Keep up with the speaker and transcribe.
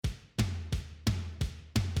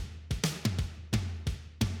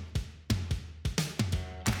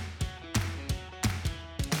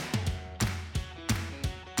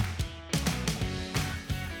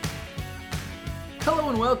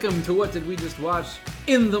and welcome to What Did We Just Watch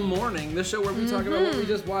in the Morning, the show where we talk about what we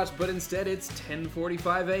just watched, but instead it's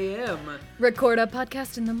 10:45 a.m. Record a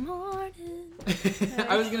podcast in the morning.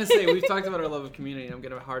 I was going to say, we've talked about our love of Community, and I'm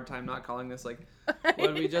going to have a hard time not calling this like, What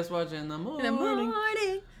Did We Just Watch in the Morning? In the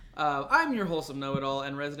morning. I'm your wholesome know-it-all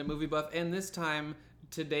and resident movie buff, and this time,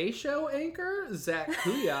 Today Show anchor, Zach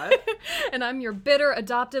Kuyat. And I'm your bitter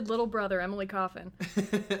adopted little brother, Emily Coffin.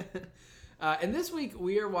 And this week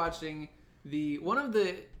we are watching one of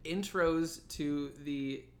the intros to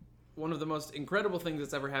one of the most incredible things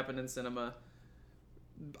that's ever happened in cinema.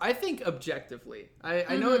 I think objectively.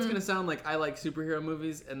 I know it's going to sound like I like superhero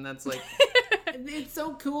movies, and that's like, it's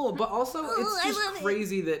so cool, but also it's just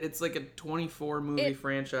crazy that it's like a 24 movie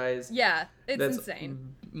franchise. Yeah, it's that's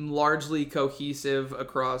insane. Largely cohesive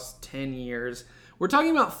across 10 years. We're talking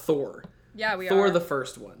about Thor. Yeah, we Thor are. the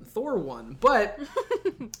first one. Thor 1. But,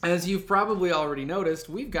 as you've probably already noticed,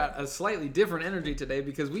 we've got a slightly different energy today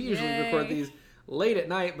because we usually record these late at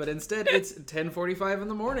night, but instead it's 10:45 in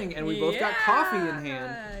the morning and we both got coffee in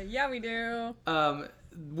hand. Yeah, we do.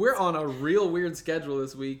 We're on a real weird schedule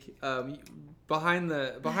this week. Behind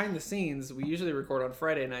the scenes, we usually record on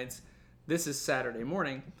Friday nights. This is Saturday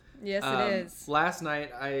morning. Yes, it is. Last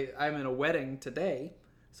night, I'm in a wedding today.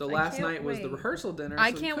 So last night was the rehearsal dinner.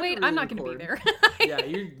 I can't wait. Really I'm not going to be there. Yeah,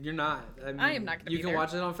 you're not. I am not going to be there. You can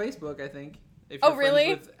watch it on Facebook, I think. If Oh, you're really?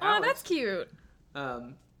 friends with Alex. Oh, that's cute.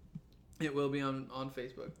 It will be on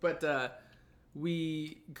Facebook. But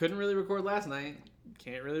we couldn't really record last night.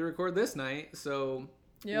 Can't really record this night. So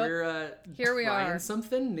we're here we trying are.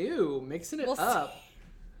 Something new. Mixing it up.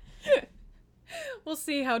 We'll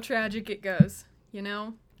see how tragic it goes. You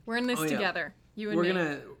know? We're in this together. You and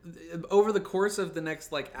me. Over the course of the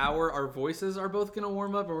next hour, our voices are both gonna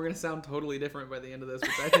warm up, and we're gonna sound totally different by the end of this,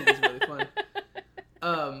 which I think is really fun.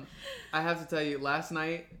 I have to tell you, last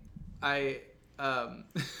night I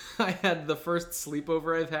had the first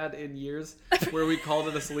sleepover I've had in years, where we called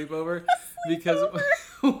it a sleepover because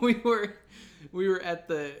we were at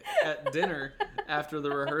dinner after the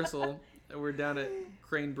rehearsal. We're down at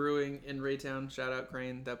Crane Brewing in Raytown. Shout out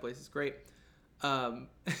Crane, that place is great.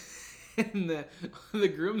 And the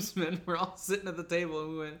groomsmen were all sitting at the table,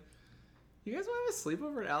 and we went, "You guys want to have a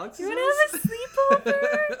sleepover at Alex's house? You want to have a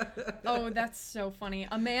sleepover?" Oh, that's so funny.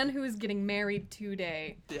 A man who is getting married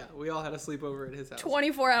today. Yeah, we all had a sleepover at his house.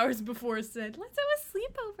 24 hours before said, "Let's have a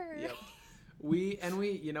sleepover." Yep. We,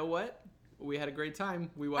 you know what? We had a great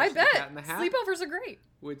time. We watched I bet. The Cat in the Hat. Sleepovers are great.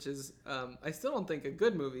 Which is, I still don't think a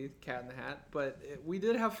good movie, Cat in the Hat, but we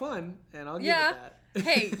did have fun, and I'll give it that.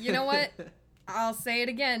 Hey, you know what? I'll say it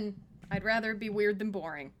again. I'd rather it be weird than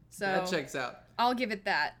boring. So that checks out. I'll give it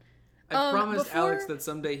that. I promised Alex that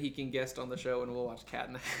someday he can guest on the show and we'll watch Cat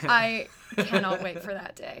in the Hat. I cannot wait for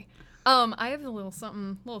that day. I have a little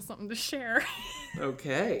something to share.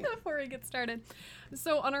 Okay. Before we get started.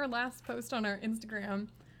 So on our last post on our Instagram,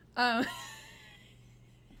 I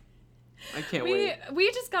can't wait.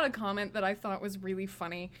 We just got a comment that I thought was really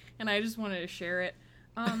funny, and I just wanted to share it.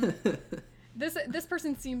 This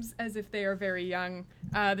person seems as if they are very young.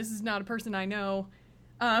 This is not a person I know.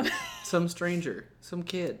 Some stranger, some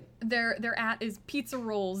kid. Their at is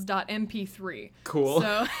pizzarolls.mp3. Cool.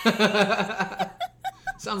 So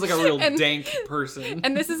sounds like a real dank person.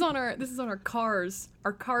 And this is on our cars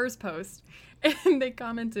post, and they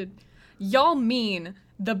commented, "Y'all mean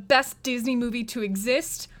the best Disney movie to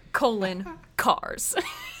exist, Cars."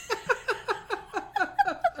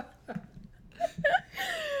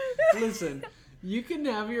 Listen, you can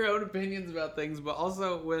have your own opinions about things, but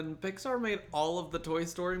also when Pixar made all of the Toy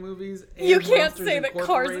Story movies, and you can't Monsters say that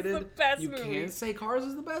Cars is the best movie. You can't say Cars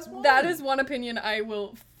is the best one. That is one opinion I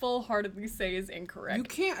will full-heartedly say is incorrect. You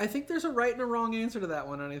can't. I think there's a right and a wrong answer to that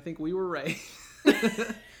one, and I think we were right.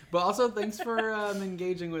 But also, thanks for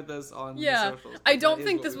engaging with us on the socials. I don't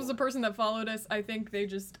think this was a person that followed us. I think they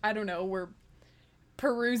just, I don't know, were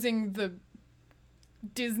perusing the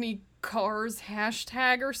Disney Cars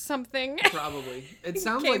hashtag or something. Probably. It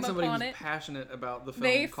sounds like somebody who's passionate about the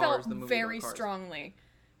film Cars, the movie very about Cars. strongly,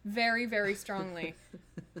 very, very strongly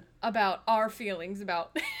about our feelings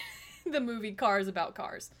about the movie Cars about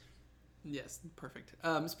cars. Yes, perfect.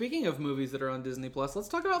 Speaking of movies that are on Disney Plus, let's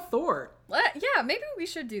talk about Thor. Yeah, maybe we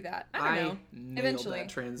should do that. I don't know. Nailed Eventually. that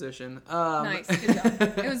transition. Nice, good job.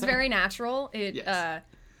 It was very natural. Yes.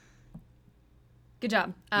 Good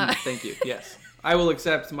job. Thank you. Yes. I will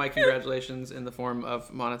accept my congratulations in the form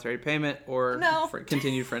of monetary payment or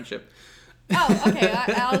continued friendship. Oh, okay.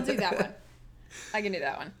 I'll do that one. I can do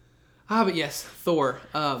that one. But yes, Thor.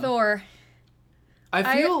 Thor.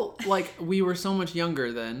 I feel like we were so much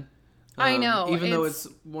younger then. I know. Even though it's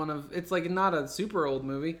like not a super old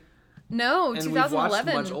movie. No, and we've watched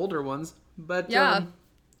 2011. much older ones. But Yeah.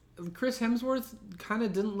 Chris Hemsworth kind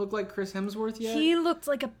of didn't look like Chris Hemsworth yet. He looked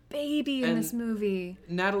like a baby in And this movie.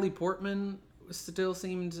 Natalie Portman still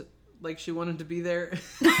seemed like she wanted to be there.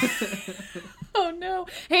 Oh no.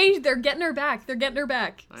 Hey, they're getting her back. They're getting her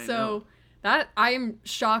back. I So know. that I am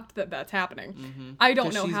shocked that that's happening. I don't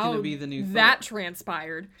 'Cause know she's how gonna be the new that Thor.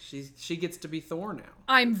 transpired. She gets to be Thor now.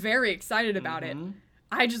 I'm very excited about it.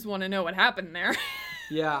 I just want to know what happened there.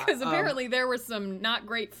 Yeah. Because apparently there were some not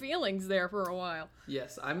great feelings there for a while.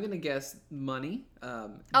 Yes, I'm gonna guess money.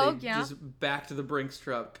 Oh, They yeah. just backed the Brinks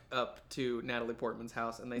truck up to Natalie Portman's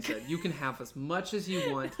house, and they said, "You can have as much as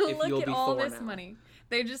you want if Look you'll at be all Thor this now." money.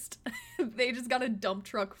 They just got a dump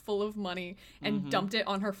truck full of money and dumped it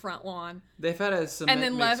on her front lawn. They've had a cement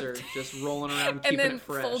then mixer left. just rolling around, And keeping then it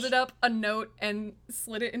fresh. folded up a note and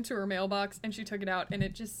slid it into her mailbox, and she took it out, and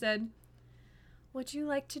it just said, "Would you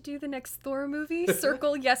like to do the next Thor movie?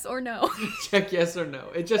 Circle yes or no." Check yes or no.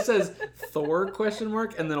 It just says Thor ?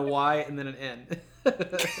 And then a Y and then an N.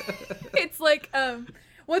 It's like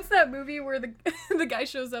what's that movie where the the guy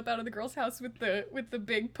shows up out of the girl's house with the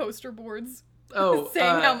big poster boards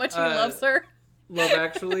saying how much he loves her? Love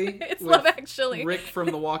Actually. It's with Love Actually. Rick from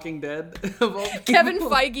The Walking Dead. Of all people. Kevin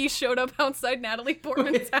Feige showed up outside Natalie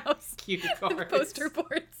Portman's house Cute with cards. poster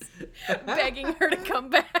boards begging her to come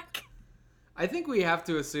back. I think we have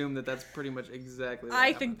to assume that that's pretty much exactly what I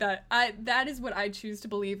happened. think that is what I choose to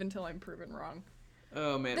believe until I'm proven wrong.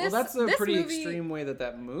 Oh man, This- well that's a this pretty movie- extreme way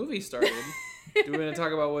that movie started. Do we want to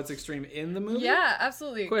talk about what's extreme in the movie? Yeah,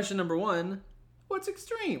 absolutely. Question number 1: what's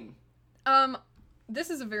extreme? This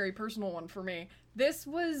is a very personal one for me. This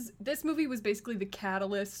movie was basically the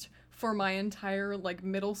catalyst for my entire like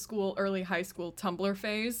middle school, early high school Tumblr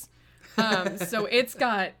phase. So it's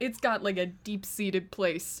got like a deep-seated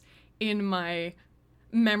place in my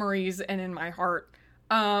memories and in my heart.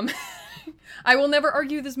 I will never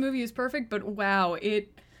argue this movie is perfect, but wow,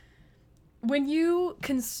 when you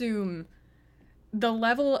consume the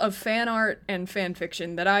level of fan art and fan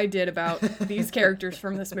fiction that I did about these characters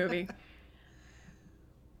from this movie,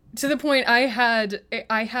 to the point I had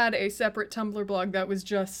a separate Tumblr blog that was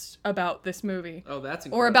just about this movie. Oh, that's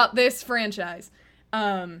incredible. Or about this franchise.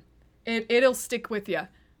 It'll stick with you.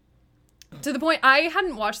 To the point, I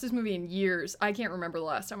hadn't watched this movie in years. I can't remember the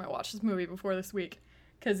last time I watched this movie before this week.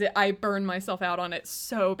 Because I burned myself out on it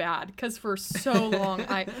so bad. Because for so long,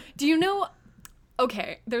 do you know...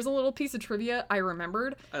 Okay, there's a little piece of trivia I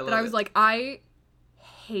remembered. I that I was like, I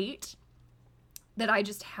hate that I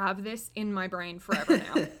just have this in my brain forever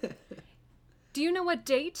now. Do you know what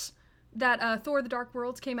date that Thor: The Dark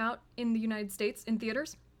World came out in the United States in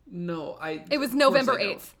theaters? No, It was November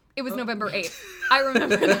 8th. It was November 8th. I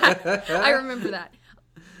remember that.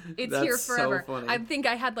 It's That's here so forever. funny. I think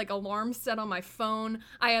I had like alarms set on my phone.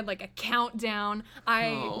 I had like a countdown. I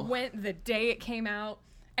Oh. went the day it came out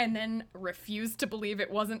and then refused to believe it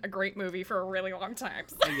wasn't a great movie for a really long time.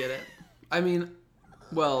 I get it. I mean,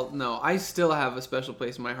 well, no, I still have a special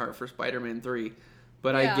place in my heart for Spider-Man 3,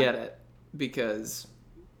 but Yeah. I get it because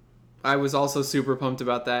I was also super pumped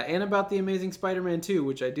about that and about The Amazing Spider-Man 2,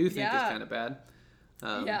 which I do think is Yeah. kind of bad.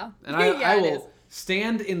 Yeah. And I Yeah, it will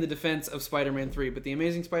stand in the defense of Spider-Man 3, but The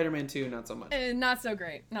Amazing Spider-Man 2, not so much. Not so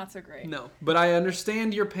great. Not so great. No, but I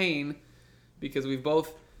understand your pain because we've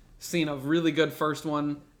both seen a really good first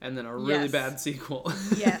one and then a really Yes. bad sequel.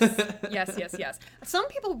 Yes. Some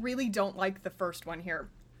people really don't like the first one here.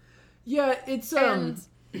 Yeah, it's And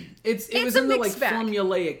it was a in the like mixed bag.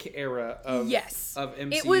 formulaic era of Yes. of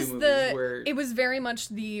MCU It was movies where it was very much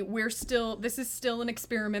this is still an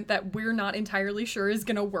experiment that we're not entirely sure is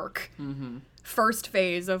gonna work. Mm-hmm. First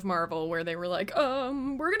phase of Marvel where they were like,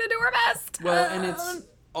 we're gonna do our best. well, and it's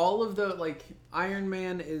all of the like Iron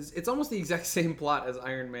Man it's almost the exact same plot as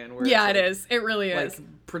Iron Man where yeah, it's, it like, is. It really like is.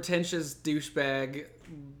 pretentious douchebag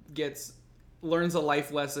learns a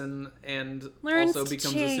life lesson and Learns also to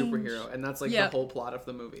becomes change. a superhero, and that's like Yep. the whole plot of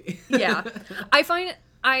the movie. Yeah.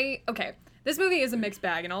 Okay, this movie is a mixed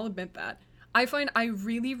bag, and I'll admit that. I find I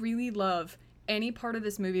really, really love any part of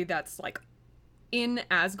this movie that's, like, in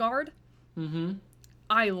Asgard. Mm-hmm.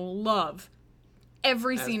 I love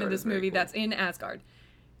every scene Asgard of is this very movie cool. that's in Asgard.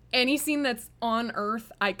 Any scene that's on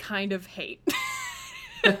Earth, I kind of hate.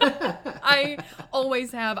 I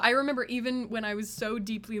always have. I remember even when I was so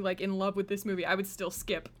deeply, like, in love with this movie, I would still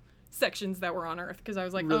skip sections that were on Earth because I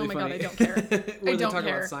was like, Really oh my funny. god, I don't care. Where I they don't talk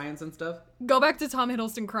care. about science and stuff. Go back to Tom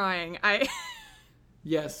Hiddleston crying.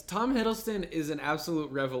 Yes, Tom Hiddleston is an absolute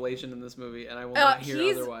revelation in this movie, and I will not hear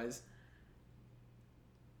he's- otherwise.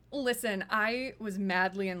 Listen, I was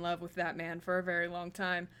madly in love with that man for a very long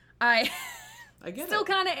time. I I get still it.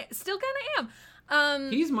 kind of am.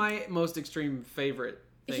 He's my most extreme favorite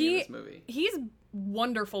thing in this movie. He's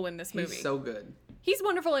wonderful in this movie. He's so good. He's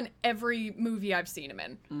wonderful in every movie I've seen him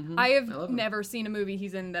in. Mm-hmm. I have love him. never seen a movie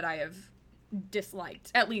he's in that I have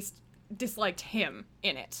disliked. At least disliked him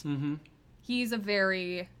in it. Mm-hmm. He's a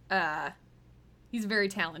very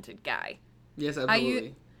talented guy. Yes,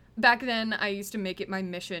 absolutely. Back then, I used to make it my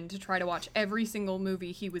mission to try to watch every single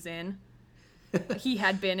movie he was in. He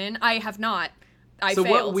had been in. I have not. I so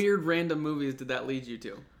failed. what weird random movies did that lead you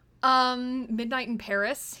to? Midnight in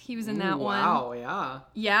Paris. He was in that one. Wow, yeah.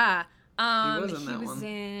 Yeah. He was in that one. He was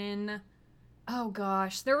in... Oh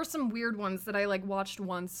gosh, there were some weird ones that I watched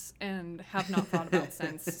once and have not thought about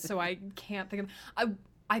since. So I can't think of...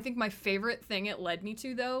 I think my favorite thing it led me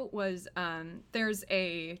to, though, was there's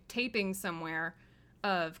a taping somewhere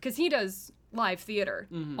of... Because he does live theater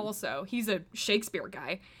also. He's a Shakespeare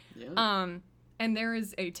guy. Yeah. And there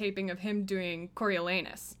is a taping of him doing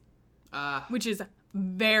Coriolanus, Ah. which is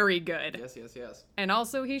very good. Yes. And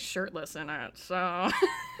also he's shirtless in it, so...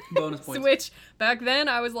 Bonus points. Which, back then,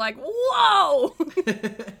 I was like, whoa!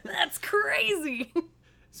 That's crazy!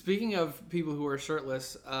 Speaking of people who are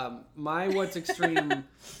shirtless, my what's extreme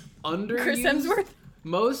underused... Chris Hemsworth?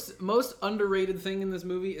 Most underrated thing in this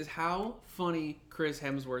movie is how funny Chris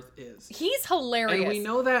Hemsworth is. He's hilarious. And we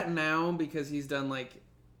know that now because he's done,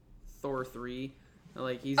 Thor 3.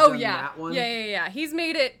 He's done that one. Yeah. He's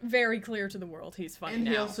made it very clear to the world he's funny and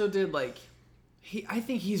now. he also did, I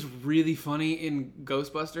think he's really funny in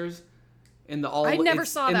Ghostbusters. In the I never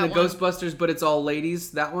saw that one. In the Ghostbusters, but it's all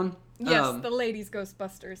ladies, that one. Yes, the ladies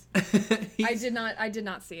Ghostbusters. I did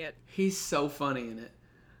not see it. He's so funny in it.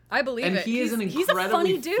 I believe and it. He is an he's a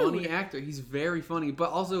funny incredibly dude. funny actor. He's very funny, but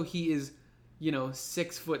also he is,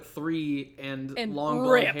 6'3" and long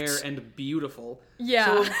ripped. blonde hair and beautiful. Yeah.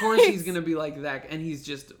 So of course he's gonna be like that, and he's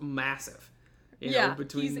just massive.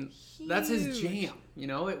 That's his huge. jam.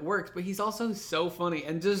 It works, but he's also so funny,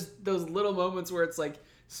 and just those little moments where it's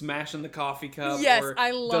smashing the coffee cup, Yes, or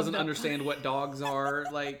I love doesn't them. understand what dogs are.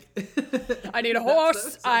 I need a horse.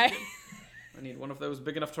 That's so I need one of those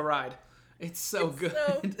big enough to ride. It's so good.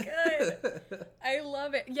 so good. I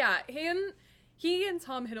love it. Yeah, he and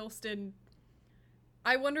Tom Hiddleston.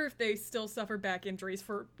 I wonder if they still suffer back injuries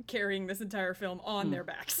for carrying this entire film on their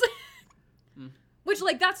backs. Which,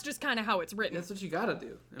 that's just kind of how it's written. That's what you gotta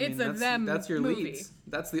do. That's your movie. leads.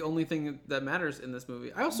 That's the only thing that matters in this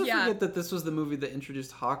movie. I also forget that this was the movie that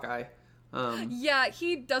introduced Hawkeye. Yeah,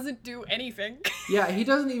 he doesn't do anything. Yeah, he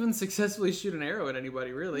doesn't even successfully shoot an arrow at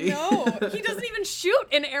anybody, really. No, he doesn't even shoot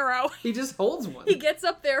an arrow. He just holds one. He gets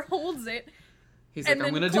up there, holds it. He's like, and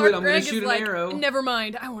I'm then gonna Clark do it. I'm Gregg gonna shoot is an arrow. Never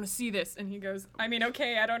mind, I want to see this. And he goes,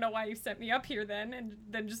 okay, I don't know why you sent me up here then, and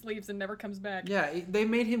then just leaves and never comes back. Yeah, they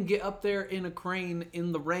made him get up there in a crane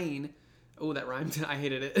in the rain. Oh, that rhymed. I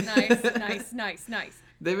hated it. Nice.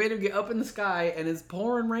 They made him get up in the sky, and it's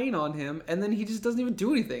pouring rain on him, and then he just doesn't even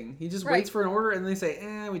do anything. He just waits for an order, and they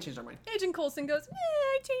say, we changed our mind. Agent Coulson goes,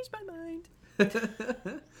 I changed my mind.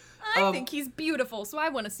 I think he's beautiful, so I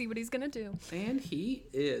want to see what he's going to do. And he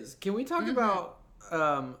is. Can we talk about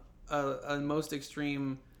a most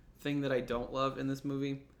extreme thing that I don't love in this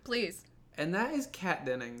movie? Please. And that is Kat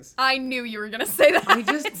Dennings. I knew you were going to say that. I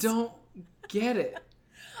just don't get it.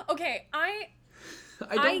 Okay, I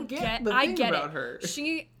don't get the thing about her.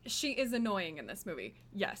 She is annoying in this movie.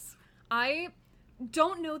 Yes. I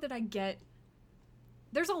don't know that I get...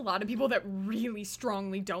 There's a lot of people that really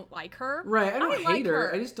strongly don't like her. Right, I don't like hate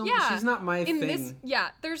her. I just don't... Yeah, she's not my thing.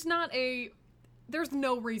 There's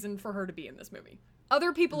no reason for her to be in this movie.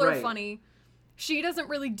 Other people are funny. She doesn't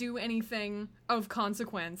really do anything of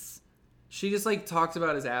consequence. She just, talks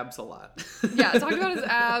about his abs a lot. Yeah, talked about his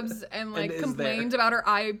abs and, complained about her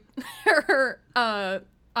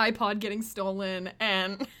iPod getting stolen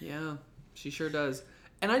and... Yeah, she sure does.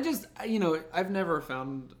 And I just, I've never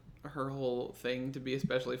found her whole thing to be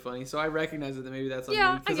especially funny, so I recognize that maybe that's on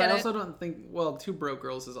me. Because I also don't think, Two Broke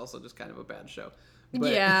Girls is also just kind of a bad show.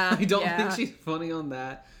 But I don't think she's funny on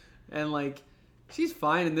that. And, she's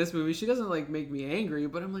fine in this movie. She doesn't, make me angry,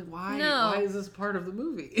 but I'm like, why? No. Why is this part of the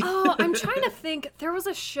movie? Oh, I'm trying to think. There's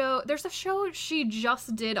a show she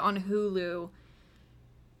just did on Hulu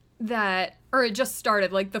it just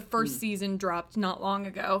started, the first season dropped not long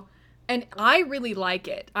ago. And I really like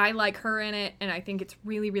it. I like her in it, and I think it's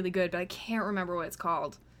really, really good, but I can't remember what it's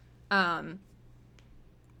called. But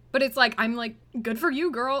it's I'm good for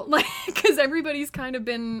you, girl. Because everybody's kind of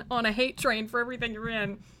been on a hate train for everything you're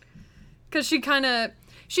in. Because she kind of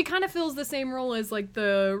fills the same role as,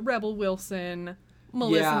 the Rebel Wilson,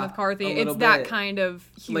 Melissa McCarthy. It's that kind of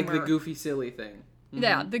humor. The goofy, silly thing. Mm-hmm.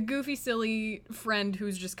 Yeah, the goofy, silly friend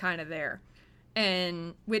who's just kind of there.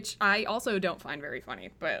 and which I also don't find very funny,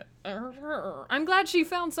 but I'm glad she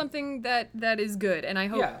found something that is good, and I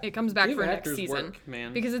hope it comes back for next season, work,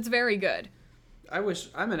 man. because it's very good.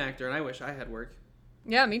 I'm an actor, and I wish I had work.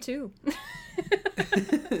 Yeah, me too.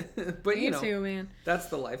 But me too, man. That's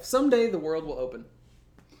the life. Someday the world will open.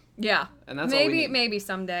 Yeah, and that's all we need. Maybe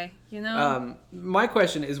someday. You know. My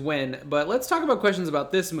question is when, but let's talk about questions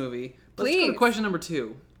about this movie. Let's go to question number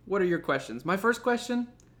 2. What are your questions? My first question: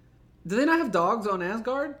 do they not have dogs on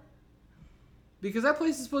Asgard? Because that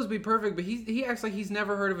place is supposed to be perfect, but he acts like he's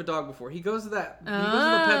never heard of a dog before. He goes to the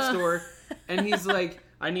pet store, and he's like,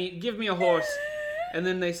 give me a horse. And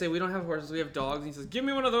then they say, we don't have horses, we have dogs. And he says, give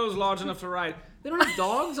me one of those large enough to ride. They don't have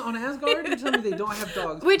dogs on Asgard? You're telling me they don't have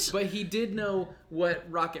dogs. But he did know what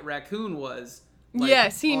Rocket Raccoon was. Like,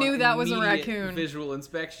 yes, he knew that was a raccoon. Visual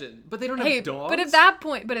inspection. But they don't have dogs? But at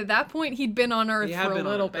that point, he'd been on Earth for a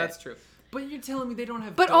little bit. That's true. But you're telling me they don't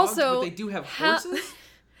have dogs, but they do have horses?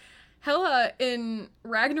 Hela in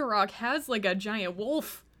Ragnarok has like a giant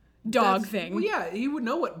wolf dog thing. Well, yeah, he would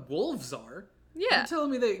know what wolves are. Yeah. You're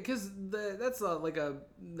telling me because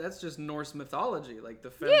that's just Norse mythology, like the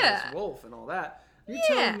Fenris wolf and all that. You're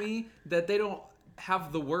telling me that they don't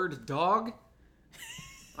have the word dog?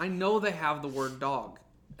 I know they have the word dog,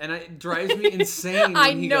 and it drives me insane.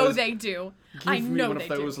 I know they do. Give me one of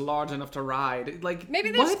those large enough to ride. Like maybe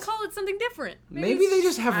they just call it something different. Maybe they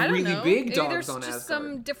just have really big dogs on Asgard. There's just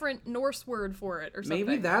some different Norse word for it or something.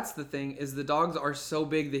 Maybe that's the thing: is the dogs are so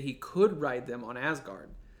big that he could ride them on Asgard.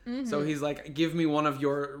 Mm-hmm. So he's like, give me one of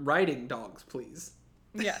your riding dogs, please.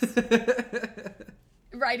 Yes.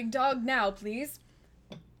 Riding dog now, please.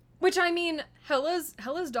 Which, I mean, Hela's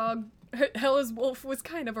wolf was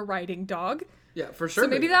kind of a riding dog. Yeah, for sure. So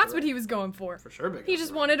maybe that's what he was going for. For sure, big. He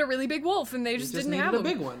just wanted a really big wolf, and they just didn't have a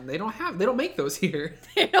big one. They don't make those here.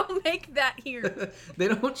 They don't make that here. They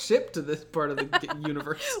don't ship to this part of the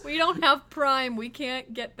universe. We don't have Prime. We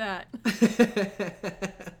can't get that.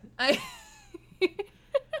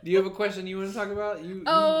 Do you have a question you want to talk about? You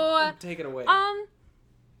take it away.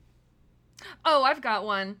 I've got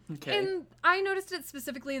one. Okay. And I noticed it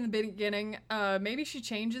specifically in the beginning. Maybe she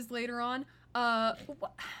changes later on.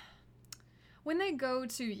 When they go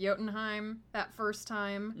to Jotunheim that first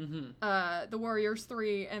time, the Warriors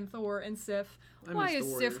 3 and Thor and Sif, why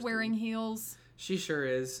is Sif wearing heels? She sure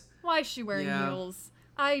is. Why is she wearing heels?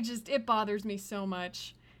 It bothers me so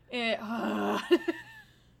much.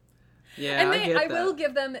 Yeah, and I will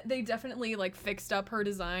give them, they definitely like fixed up her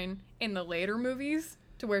design in the later movies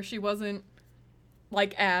to where she wasn't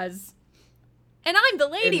like as, and I'm the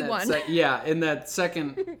lady one. In that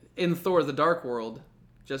second, in Thor: The Dark World,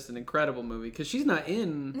 just an incredible movie because she's not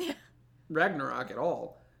in Ragnarok at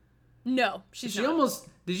all. No, she's not.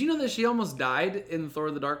 Did you know that she almost died in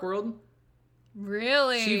Thor: The Dark World?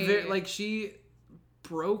 Really? She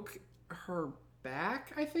broke her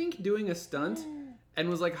back, I think, doing a stunt. And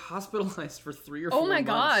was like hospitalized for 3 or 4 months. Oh my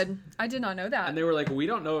god, I did not know that. And they were like, we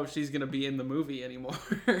don't know if she's gonna be in the movie anymore.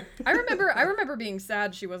 I remember being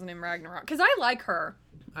sad she wasn't in Ragnarok because I like her.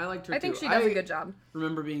 I liked her too. I think she does a good job.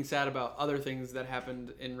 Remember being sad about other things that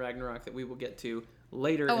happened in Ragnarok that we will get to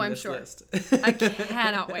later in this list. I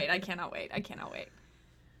cannot wait.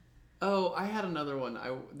 Oh, I had another one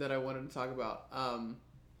that I wanted to talk about.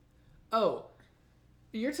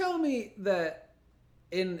 You're telling me that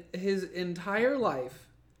in his entire life,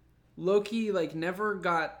 Loki never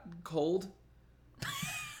got cold?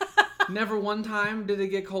 Never one time did it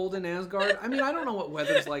get cold in Asgard? I mean, I don't know what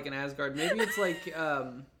weather's like in Asgard. Maybe it's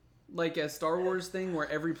like a Star Wars thing where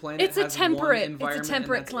every planet has one environment. It's a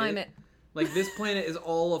temperate climate. Like this planet is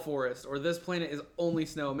all a forest, or this planet is only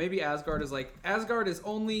snow. Maybe Asgard is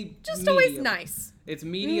only just medium. Always nice. It's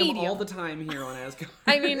medium all the time here on Asgard.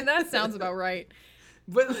 I mean, that sounds about right.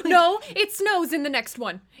 But no, it snows in the next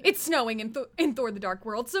one. It's snowing in Thor: The Dark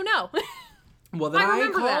World, so no. Well, then I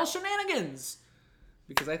call shenanigans.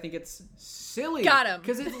 Because I think it's silly. Got him.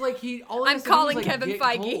 Because it's like I'm calling Kevin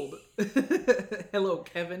Feige. Hello,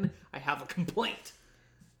 Kevin. I have a complaint.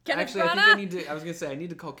 Kenneth Branagh? I was going to say, I need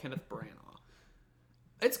to call Kenneth Branagh.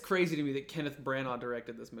 It's crazy to me that Kenneth Branagh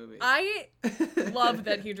directed this movie. I love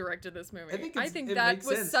that he directed this movie. I think that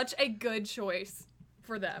was such a good choice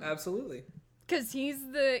for them. Absolutely. Because he's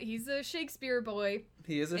a Shakespeare boy.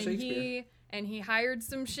 He is a Shakespeare. And he hired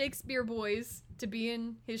some Shakespeare boys to be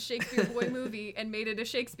in his Shakespeare boy movie and made it a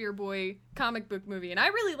Shakespeare boy comic book movie. And I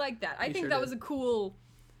really like that. I think that was a cool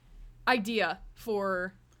idea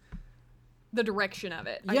for the direction of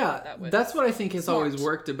it. Yeah, that's what I think has always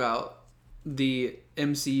worked about the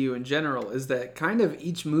MCU in general, is that kind of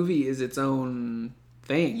each movie is its own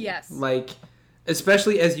thing. Yes. Like,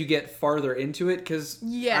 Especially as you get farther into it, because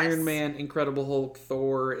Yes. Iron Man, Incredible Hulk,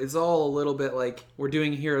 Thor is all a little bit like, we're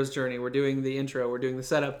doing hero's journey, we're doing the intro, we're doing the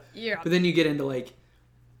setup. Yeah. But then you get into like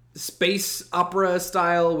space opera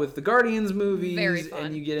style with the Guardians movies. Very fun.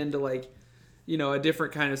 And you get into like, you know, a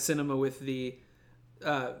different kind of cinema with the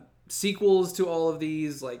sequels to all of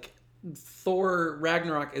these. Like Thor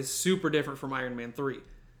Ragnarok is super different from Iron Man 3.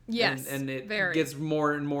 Yes. And it very. gets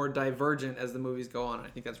more and more divergent as the movies go on. I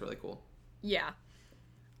think that's really cool. Yeah.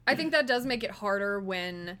 I think that does make it harder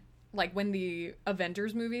when the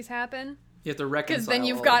Avengers movies happen. You have to reconcile. Because then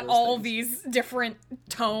you've all got of those all things. these different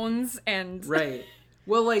tones and... Right.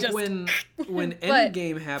 Well, like Just- when But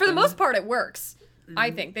Endgame happened. for the most part, it works. I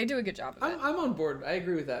think they do a good job of it. I'm on board. I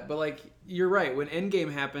agree with that. But like, you're right. When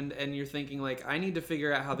Endgame happened, and you're thinking like, I need to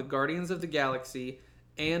figure out how the Guardians of the Galaxy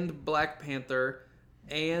and Black Panther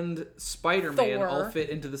and Spider-Man Thor. all fit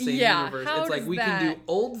into the same Yeah, universe. how It's like does we can that- do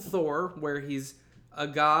old Thor where he's a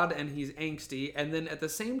god and he's angsty, and then at the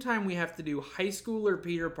same time we have to do high schooler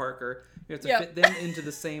Peter Parker. We have to Yep. fit them into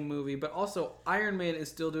the same movie, but also Iron Man is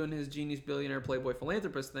still doing his genius billionaire playboy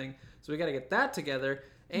philanthropist thing, so we got to get that together.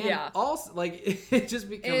 And Yeah. also, like, it just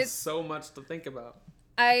becomes It's- so much to think about.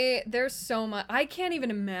 There's so much. I can't even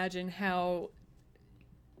imagine how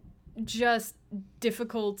just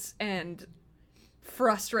difficult and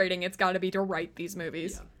frustrating it's got to be to write these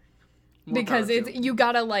movies. More Because power it's to 'em. you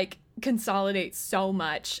gotta like consolidate so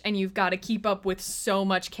much, and you've got to keep up with so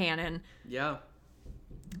much canon. Yeah.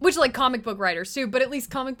 Which, like, comic book writers too, but at least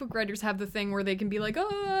comic book writers have the thing where they can be like,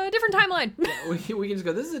 oh, different timeline. We can just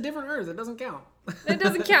go, this is a different Earth. It doesn't count. It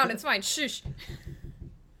doesn't count. It's fine. Shush.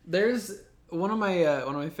 There's one of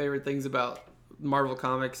my favorite things about Marvel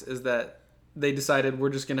Comics is that they decided we're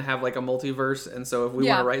just gonna have like a multiverse, and so if we want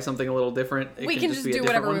Yeah. to write something a little different, it We can just be a do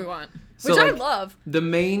different whatever one. we want. So, Which I like, love. The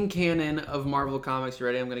main canon of Marvel Comics, you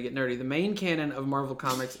ready? I'm gonna get nerdy. The main canon of Marvel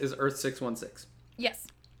Comics is Earth 616. Yes.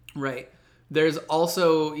 Right. There's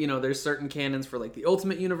also, there's certain canons for like the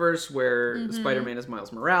Ultimate Universe where Spider-Man is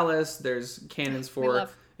Miles Morales. There's canons for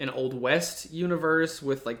love- an Old West universe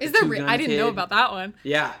with like Is the there? Two-Gun I didn't know Kid. about that one.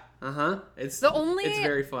 Yeah. It's The only it's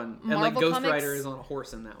very fun. And like Marvel Ghost Comics- Rider is on a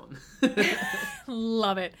horse in that one.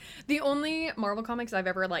 Love it. The only Marvel comics I've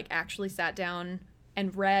ever like actually sat down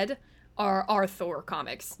and read are Thor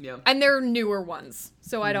comics. Yeah. And they're newer ones.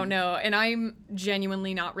 So I don't know. And I'm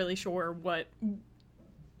genuinely not really sure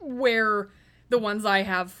where the ones I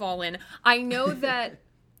have fall in. I know that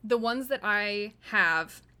the ones that I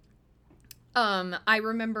have, I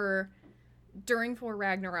remember during Thor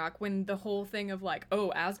Ragnarok when the whole thing of like,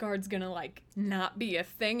 oh, Asgard's gonna like not be a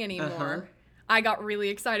thing anymore. Uh-huh. I got really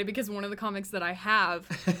excited because one of the comics that I have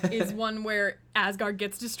is one where Asgard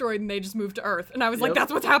gets destroyed and they just move to Earth. And I was like, Yep.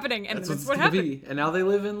 that's what's happening. And That's that's what what it's gonna happened. be. And now they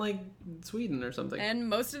live in like Sweden or something. And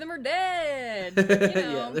most of them are dead. You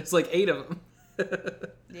know. Yeah, there's like 8 of them.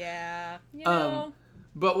 Yeah. You know.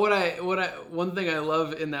 But one thing I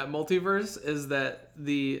love in that multiverse is that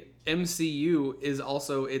the MCU is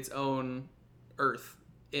also its own Earth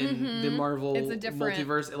in the Marvel It's a different-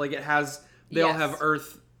 multiverse. Like they all Yes. have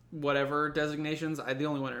Earth whatever designations. The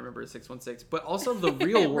only one I remember is 616. But also the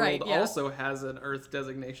real world Right, yeah. also has an Earth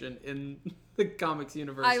designation in the comics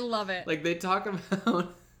universe. I love it. Like they talk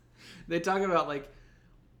about like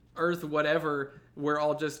Earth whatever, we're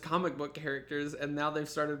all just comic book characters, and now they've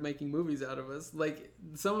started making movies out of us. Like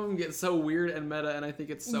some of them get so weird and meta, and I think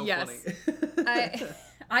it's so Yes. funny.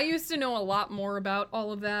 I used to know a lot more about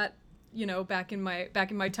all of that, back in my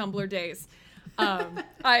Tumblr days.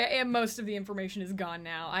 Most of the information is gone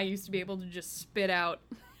now. I used to be able to just spit out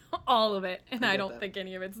all of it, and I get don't that. think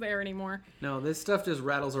any of it's there anymore. No, this stuff just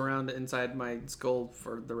rattles around inside my skull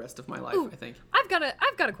for the rest of my life. Ooh. I think. I've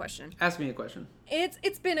got a question. Ask me a question.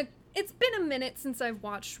 It's been a minute since I've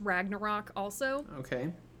watched Ragnarok also.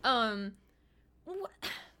 Okay.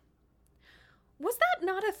 Was that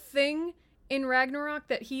not a thing in Ragnarok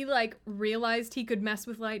that he like realized he could mess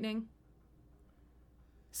with lightning?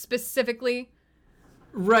 Specifically?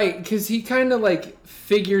 Right, because he kind of like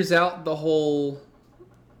figures out the whole.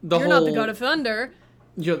 You're not the god of thunder.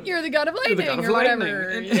 You're the god of lightning, the god of or lightning. whatever.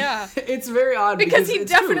 And Yeah. It's very odd Because he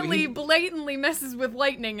it's true. definitely blatantly messes with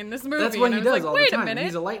lightning in this movie. That's what and he I was does like, all wait the time. a minute.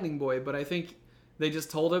 He's a lightning boy, but I think they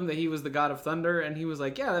just told him that he was the god of thunder, and he was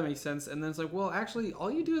like, "Yeah, that makes sense." And then it's like, "Well, actually,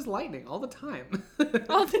 all you do is lightning all the time."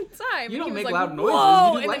 All the time. You don't He was make like, loud noises,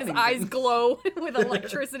 Whoa! you do And then his lightning eyes things. glow with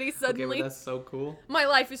electricity Okay, suddenly. but that's so cool. My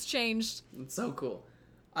life has changed. It's so cool.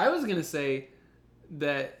 I was gonna say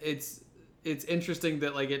that it's interesting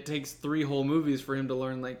that like it takes 3 whole movies for him to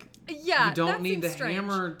learn like Yeah, you don't that need the seems strange.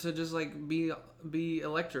 hammer to just like be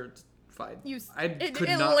electrified. You I could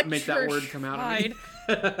not make that word come out of me.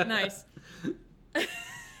 Nice.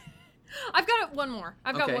 I've got one more.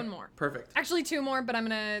 I've got Okay, one more. Perfect. Actually, two more, but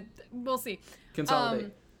we'll see.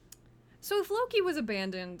 Consolidate. So if Loki was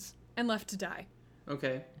abandoned and left to die,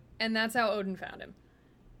 Okay. and that's how Odin found him,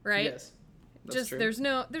 right? Yes. That's true. There's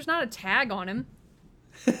not a tag on him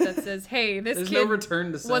that says, "Hey, this There's kid no return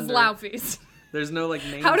to was sender. Laufey's." There's no like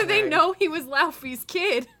name How do they tag. know he was Laufey's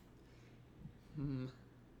kid?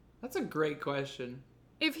 That's a great question.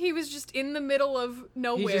 If he was just in the middle of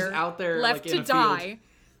nowhere, He's just out there left like, in to a field. die.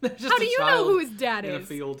 There's just How a do you know child who his dad in a is?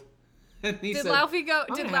 field. And he Did said, Laufey go?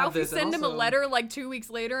 "I'm Did gonna have Laufey this, and send him a also- letter like 2 weeks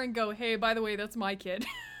later and go, "Hey, by the way, that's my kid"?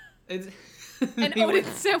 It's, And they Odin went-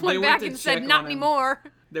 sent they one went back to and check said, on "Not him. anymore."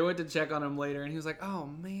 They went to check on him later, and he was like, "Oh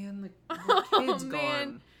man, the Oh, kid's man.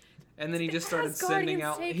 gone." And then he The just started sending Asgardians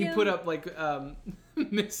out. take He him. put up like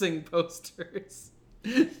missing posters.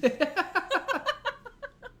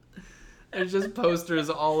 There's just posters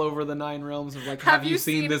all over the 9 realms of like, have you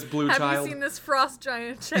seen this blue have child? Have you seen this frost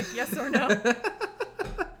giant? Check yes or no.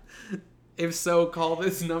 If so, call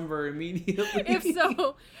this number immediately. If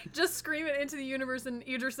so, just scream it into the universe, and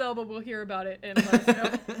Idris Elba will hear about it and let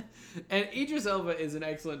us know. And Idris Elba is an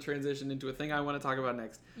excellent transition into a thing I want to talk about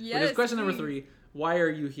next. Yes, Because question number please. 3, why are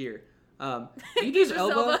you here? Idris Idris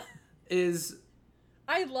Elba Elba. is...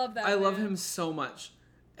 I love that. I love man. him so much.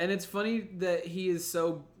 And it's funny that he is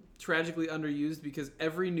so tragically underused because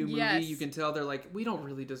every new movie Yes. you can tell they're like, we don't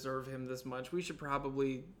really deserve him this much. We should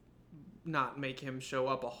probably not make him show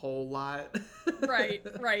up a whole lot. Right,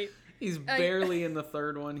 right. He's barely in the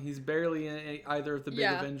third one. He's barely in either of the big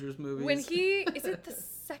Yeah. Avengers movies. When is it the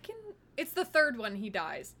second? It's the third one he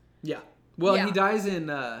dies. Yeah. Well, Yeah. he dies in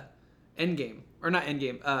Endgame. Or not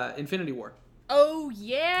Endgame, Infinity War. Oh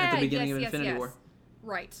yeah. At the beginning yes, of yes, Infinity yes. War.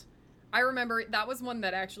 Right. I remember that was one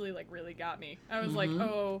that actually like really got me. I was like, Mhm.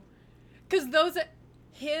 oh, because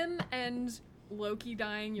him and Loki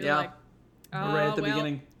dying, you're Yeah. like, oh, right at the well,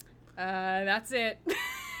 beginning. That's it.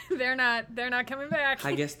 they're not coming back.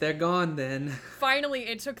 I guess they're gone then. Finally,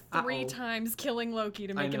 it took 3 Uh-oh. times killing Loki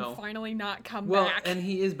to make him know. finally not come Well, back. and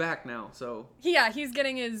he is back now, so... Yeah, he's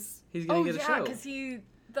getting his. He's gonna get a show. because the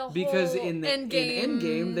Because whole in Endgame,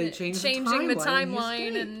 Endgame, they changed the changing the timeline, timeline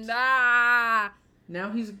and he and Now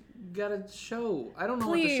he's got a show. I don't know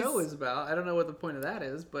Please. what the show is about. I don't know what the point of that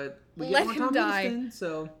is, but we Let get more him Tom die. Hiddleston,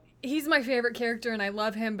 so... he's my favorite character and I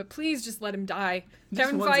love him, but please just let him die. Just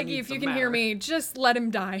Kevin once it Feige, needs if you to can hear matter. me, just let him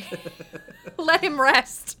die. Let him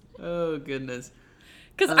rest. Oh, goodness.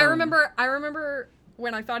 Because I remember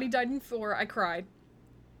when I thought he died in Thor, I cried.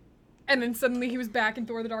 And then suddenly he was back in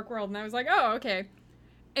Thor: The Dark World, and I was like, oh, okay.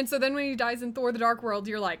 And so then when he dies in Thor: The Dark World,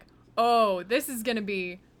 you're like, oh, this is gonna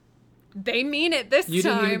be... They mean it this You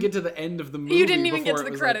time. didn't even get to the end of the movie. You didn't even get before to it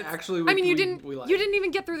the was credits. Like, actually, I mean, you we didn't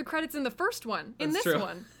even get through the credits in the first one. In That's this true.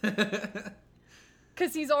 one,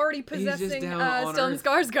 because he's already just possessing down on Stellan Earth.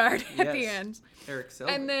 Skarsgård at the Yes. end. Eric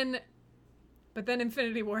Selvig. But then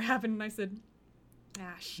Infinity War happened, and I said,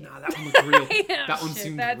 shit. Nah, that one was real. Yeah, that one shit,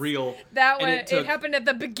 seemed that's- real. That And one, it took- happened at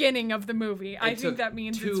the beginning of the movie. I It think took that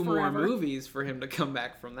means 2 it's more forever. movies for him to come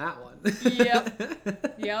back from that one.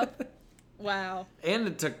 Yep. Yep. Wow. And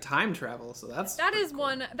it took time travel, so that's That's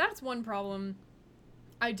one problem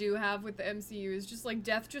I do have with the MCU is just like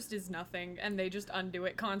death just is nothing, and they just undo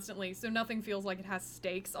it constantly, so nothing feels like it has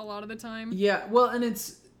stakes a lot of the time. Yeah, well, and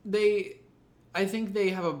I think they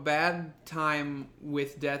have a bad time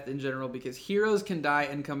with death in general because heroes can die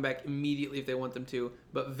and come back immediately if they want them to,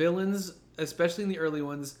 but villains, especially in the early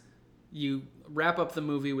ones, you wrap up the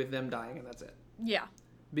movie with them dying and that's it. Yeah.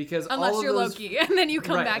 Because Unless all of you're those, Loki, and then you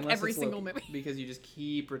come Right, back unless every it's single Loki, movie. because you just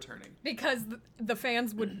keep returning. Because the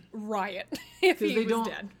fans would riot if he was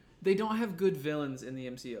dead. They don't have good villains in the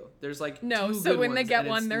MCU. There's like No, 2 so good when they ones, get and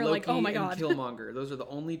one, it's they're like, Loki oh my and God. Killmonger. Those are the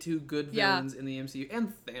only 2 good Yeah. villains in the MCU,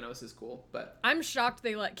 and Thanos is cool, but I'm shocked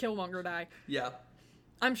they let Killmonger die. yeah.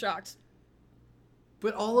 I'm shocked.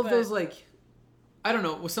 But all of But- those, like, I don't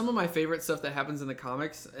know, well, some of my favorite stuff that happens in the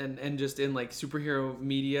comics and just in, like, superhero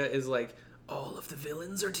media is, like, all of the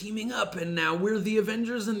villains are teaming up, and now we're the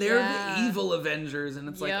Avengers, and they're Yeah. the evil Avengers, and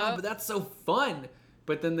it's like, Yep. oh, but that's so fun.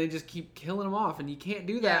 But then they just keep killing them off, and you can't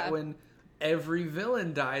do that Yeah. when every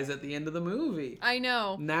villain dies at the end of the movie. I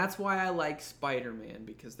know. And that's why I like Spider-Man,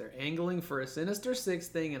 because they're angling for a Sinister Six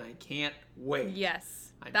thing, and I can't wait.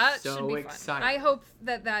 Yes. I'm that so should be excited. fun. I hope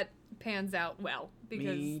that pans out well,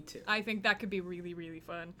 because Me too. I think that could be really, really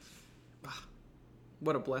fun.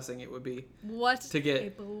 What a blessing it would be What to a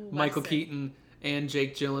get Michael blessing. Keaton and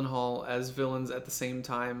Jake Gyllenhaal as villains at the same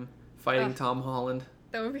time fighting Ugh. Tom Holland.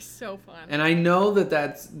 That would be so fun. And I know that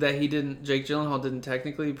Jake Gyllenhaal didn't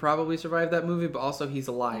technically probably survive that movie, but also he's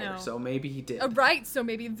a liar, No. so maybe he did. Right, so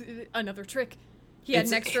maybe another trick. He had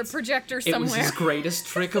an extra projector It was somewhere. his greatest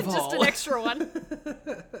trick of all. Just an extra one.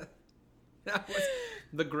 That was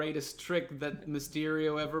the greatest trick that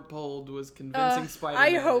Mysterio ever pulled, was convincing Spider-Man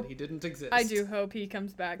I hope- that he didn't exist. I do hope he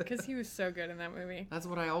comes back because he was so good in that movie. That's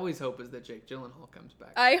what I always hope, is that Jake Gyllenhaal comes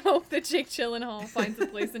back. I hope that Jake Gyllenhaal finds a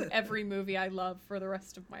place in every movie I love for the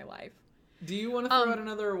rest of my life. Do you want to throw out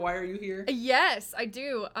another Why Are You Here? Yes, I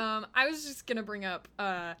do. I was just gonna bring up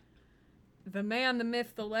the man, the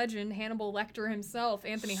myth, the legend, Hannibal Lecter himself,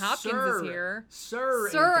 Anthony Hopkins is here.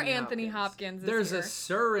 Sir Anthony Hopkins is There's here. a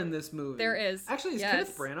Sir in this movie. There is. Actually, is yes.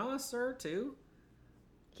 Kenneth Branagh a Sir too?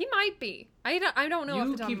 He might be. I don't know off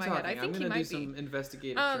the top of my head. I think he might be. I'm gonna do some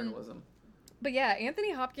investigative journalism. But yeah,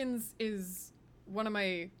 Anthony Hopkins is one of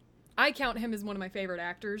my... I count him as one of my favorite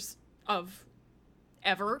actors of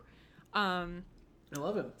ever. I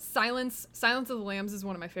love him. Silence of the Lambs is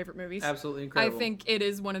one of my favorite movies. Absolutely incredible. I think it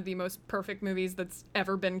is one of the most perfect movies that's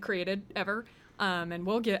ever been created, ever. And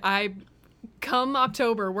come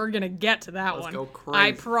October, we're gonna get to that one. Let's go crazy.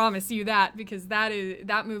 I promise you that, because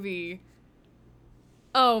that movie.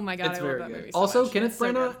 Oh my god, It's I love very that good. movie so Also, much. Kenneth It's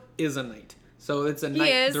so Branagh good. is a knight, so it's a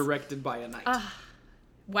knight is. directed by a knight.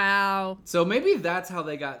 Wow. So maybe that's how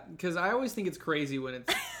they got. Because I always think it's crazy when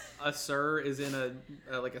it's a Sir is in a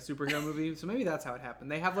like a superhero movie. So maybe that's how it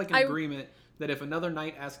happened. They have like an agreement that if another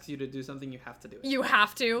knight asks you to do something, you have to do it. You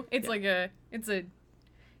have to. It's like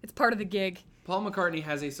it's part of the gig. Paul McCartney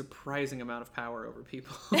has a surprising amount of power over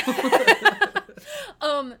people.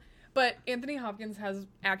 But Anthony Hopkins has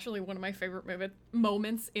actually one of my favorite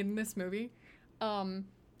moments in this movie. And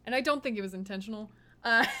I don't think it was intentional.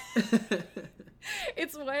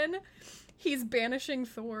 It's when he's banishing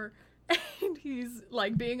Thor and he's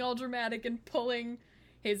like being all dramatic and pulling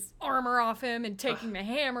his armor off him and taking the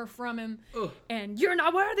hammer from him. And you're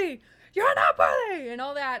not worthy! You're not worthy! And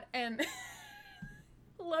all that. And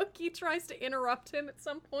Loki tries to interrupt him at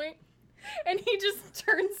some point, and he just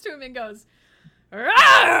turns to him and goes,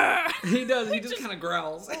 "Arr!" He does. He just kind of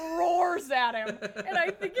growls. Roars at him. And I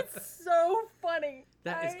think it's so funny.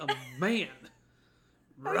 That is a man.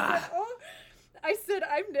 I said,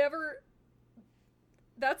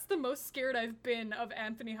 that's the most scared I've been of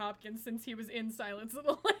Anthony Hopkins since he was in Silence of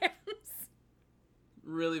the Lambs.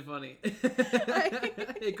 Really funny.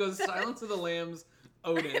 It goes Silence of the Lambs,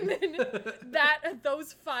 Odin. And then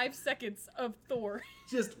those 5 seconds of Thor.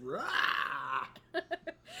 Just rah!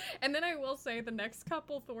 And then I will say, the next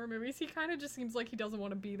couple Thor movies, he kind of just seems like he doesn't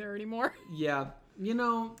want to be there anymore. Yeah. You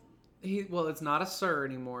know, it's not a Sir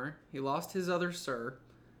anymore. He lost his other Sir.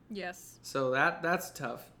 Yes. So that's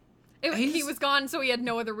tough. He was gone, so he had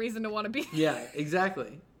no other reason to want to be there. Yeah,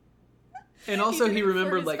 exactly. And also he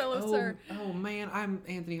remembered like, Sir. oh man, I'm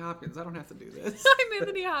Anthony Hopkins. I don't have to do this. I'm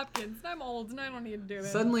Anthony Hopkins, and I'm old, and I don't need to do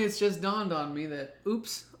this. Suddenly it's just dawned on me that,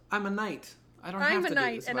 oops, I'm a knight. I don't have to do this. I'm a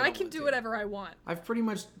knight, and I can want do to. whatever I want. I've pretty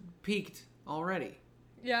much peaked already.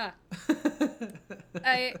 Yeah.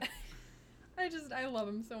 I love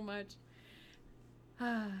him so much.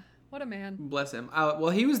 What a man. Bless him.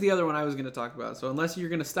 Well, he was the other one I was going to talk about. So unless you're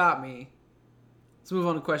going to stop me, let's move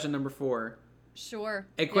on to question number 4. Sure.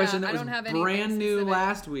 A question that that was brand new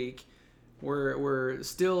last week. We're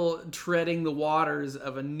still treading the waters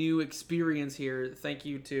of a new experience here. Thank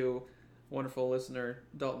you to wonderful listener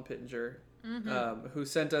Dalton Pittenger, who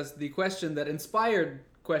sent us the question that inspired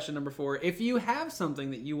question number 4. If you have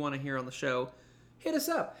something that you want to hear on the show, hit us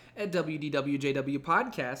up at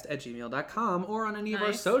wdwjwpodcast@gmail.com or on any of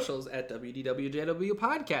our socials at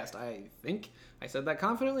wdwjwpodcast. I think I said that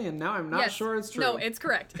confidently, and now I'm not sure it's true. No, it's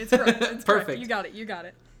correct. It's correct. It's Perfect. Correct. You got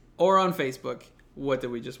it. Or on Facebook. What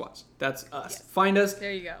did we just watch? That's us. Yes. Find us.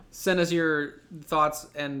 There you go. Send us your thoughts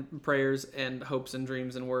and prayers and hopes and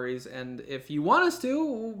dreams and worries. And if you want us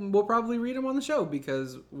to, we'll probably read them on the show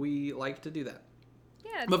because we like to do that.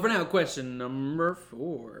 Yeah. But for now, question number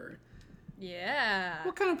 4. Yeah.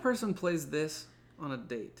 What kind of person plays this on a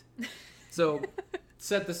date? So,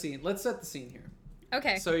 set the scene. Let's set the scene here.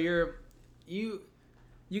 Okay. So you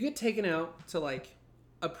get taken out to like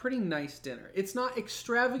a pretty nice dinner. It's not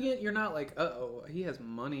extravagant. You're not like, uh-oh, he has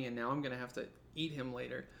money and now I'm going to have to eat him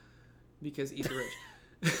later because eat the rich.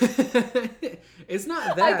 It's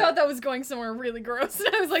not that. I thought that was going somewhere really gross.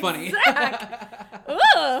 And I was like, funny. Zach!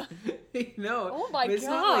 Ugh! No. Oh my it's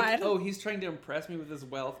not like, God. oh, he's trying to impress me with his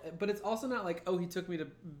wealth. But it's also not like, oh, he took me to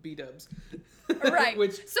B-dubs. Right.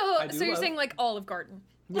 Which so I do you're love. saying like Olive Garden.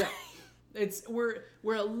 Yeah. We're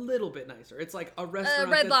a little bit nicer. It's like a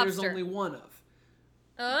restaurant Red that there's Lobster. only one of.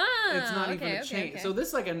 Ah. It's not okay, even a chain. Okay. So this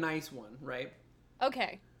is like a nice one, right?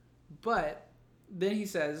 Okay. But then he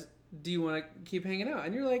says, do you want to keep hanging out?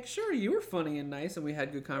 And you're like, sure, you were funny and nice, and we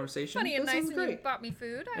had good conversation. Funny and That nice, sounds and great. you bought me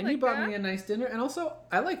food. And you bought me a nice dinner. And also,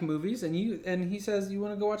 I like movies. And he says, you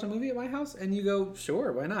want to go watch a movie at my house? And you go,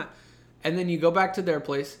 sure, why not? And then you go back to their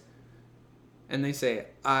place, and they say,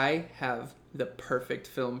 I have the perfect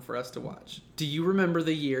film for us to watch. Do you remember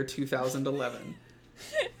the year 2011?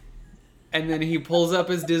 And then he pulls up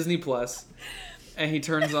his Disney Plus, and he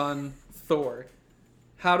turns on Thor.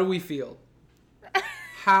 How do we feel?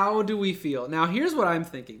 How do we feel? Now, here's what I'm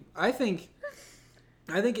thinking. I think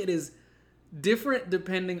it is different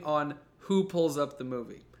depending on who pulls up the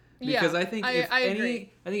movie. Because I think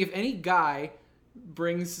if any guy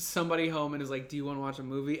brings somebody home and is like, do you want to watch a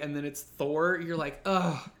movie? And then it's Thor, you're like,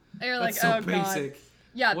 ugh. You're that's like, so basic. God.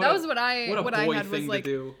 Yeah, that was what I had was like,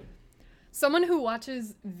 do. Someone who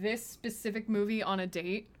watches this specific movie on a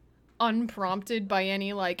date, unprompted by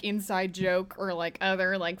any like inside joke or like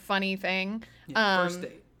other like funny thing, first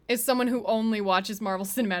date, is someone who only watches Marvel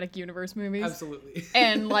Cinematic Universe movies. Absolutely.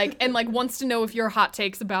 and wants to know if your hot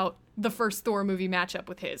takes about the first Thor movie match up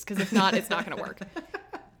with his, because if not, it's not going to work.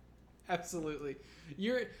 Absolutely.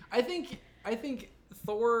 I think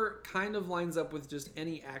Thor kind of lines up with just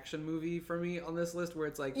any action movie for me on this list, where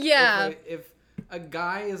it's like, if a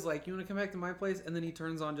guy is like, you want to come back to my place, and then he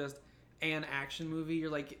turns on just an action movie, you're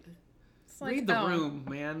like, read the room,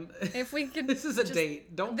 man. If we could, this is a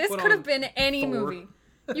date. This could have been any movie.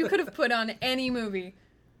 You could have put on any movie.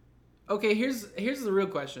 Okay, here's the real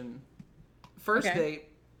question. First date,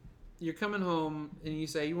 you're coming home and you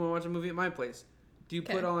say you want to watch a movie at my place. Do you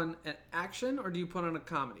put on an action or do you put on a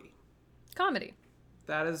comedy? Comedy.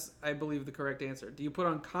 That is, I believe, the correct answer. Do you put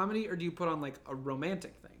on comedy or do you put on like a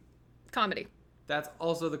romantic thing? Comedy. That's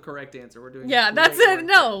also the correct answer. We're doing that's it.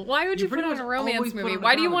 No, why would you put on a romance movie?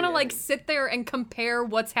 Why do you want to like sit there and compare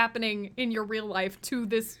what's happening in your real life to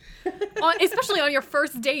this, especially on your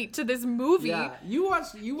first date, to this movie? Yeah, you watch.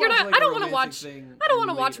 I don't want to watch. I don't want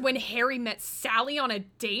to watch When Harry Met Sally on a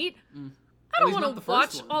date. I don't want to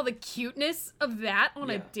watch all the cuteness of that on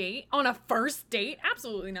a date, on a first date.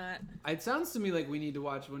 Absolutely not. It sounds to me like we need to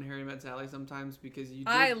watch When Harry Met Sally sometimes, because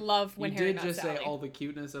I love When Harry Met Sally. You did just say all the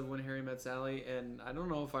cuteness of When Harry Met Sally, and I don't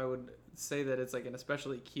know if I would say that it's like an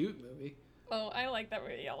especially cute movie. Oh, I like that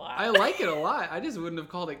movie a lot. I like it a lot. I just wouldn't have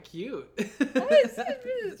called it cute.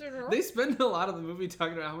 They spend a lot of the movie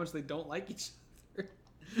talking about how much they don't like each other.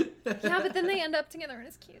 Yeah, but then they end up together and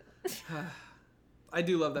it's cute. I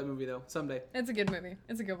do love that movie, though. Someday. It's a good movie.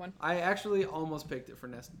 It's a good one. I actually almost picked it for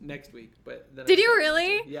next week, but then did you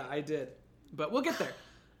really? Yeah, I did. But we'll get there.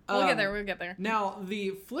 We'll get there. Now,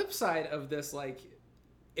 the flip side of this, like,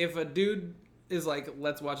 if a dude is like,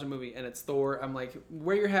 let's watch a movie, and it's Thor, I'm like,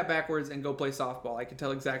 wear your hat backwards and go play softball. I can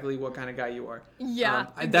tell exactly what kind of guy you are. Yeah,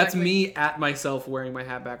 exactly. That's me at myself wearing my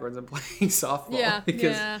hat backwards and playing softball.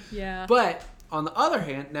 Yeah. But, on the other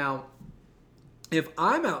hand, now, if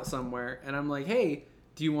I'm out somewhere and I'm like, hey,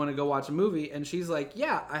 do you want to go watch a movie? And she's like,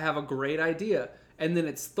 yeah, I have a great idea. And then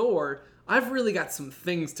it's Thor. I've really got some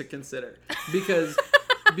things to consider because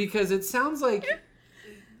it sounds like,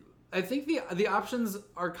 I think the options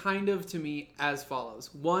are kind of, to me, as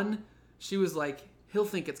follows. One, she was like, he'll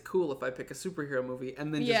think it's cool if I pick a superhero movie,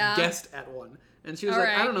 and then just guessed at one. And she was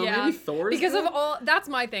I don't know, maybe Thor's because good? That's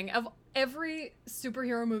my thing. Of every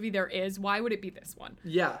superhero movie there is, why would it be this one?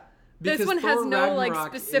 Yeah. This one has no like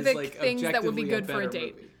specific like things that would be good for a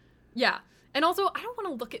date. Movie. Yeah. And also, I don't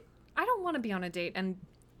want to be on a date and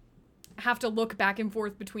have to look back and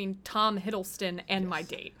forth between Tom Hiddleston and my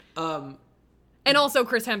date. And also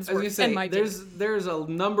Chris Hemsworth and my date. There's a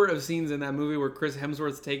number of scenes in that movie where Chris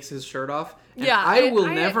Hemsworth takes his shirt off. And yeah. I will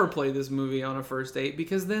never play this movie on a first date,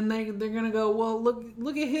 because then they're going to go, well,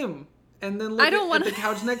 look at him. And then look at the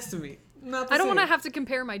couch next to me. I don't want to have to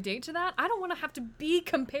compare my date to that. I don't want to have to be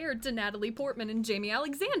compared to Natalie Portman and Jamie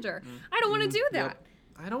Alexander. I don't want to do that. Yep.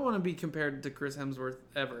 I don't want to be compared to Chris Hemsworth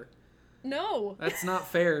ever. No. That's not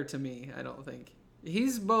fair to me, I don't think.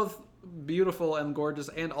 He's both beautiful and gorgeous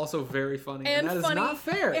and also very funny. And that is not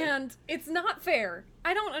fair. And it's not fair.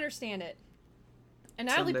 I don't understand it. And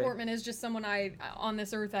Natalie Portman is just someone on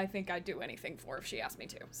this earth, I think I'd do anything for if she asked me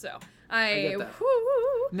to. So, I get that.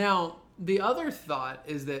 Now, the other thought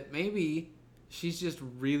is that maybe she's just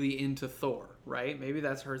really into Thor, right? Maybe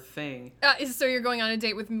that's her thing. So you're going on a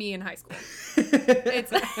date with me in high school.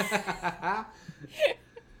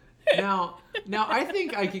 Now, I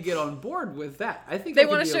think I could get on board with that. I think they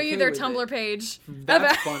want to show you their Tumblr page.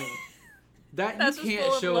 That's funny. That's you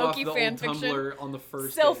can't show off Loki the fan old fiction. Tumblr on the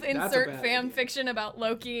first self-insert fan fiction about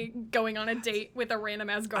Loki going on a date with a random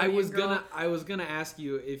Asgardian girl. I was gonna ask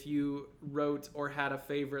you if you wrote or had a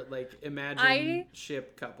favorite like imagined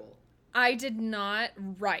ship couple. I did not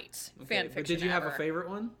write fan fiction. But did you have a ever. favorite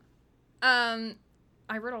one?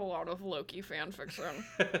 I read a lot of Loki fan fiction.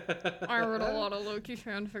 I read a lot of Loki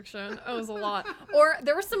fan fiction. It was a lot. Or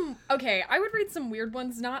there were some, okay, I would read some weird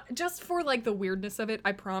ones, not just for like the weirdness of it.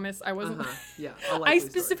 I promise I wasn't. Yeah. I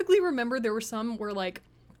specifically remember there were some where like,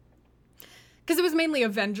 because it was mainly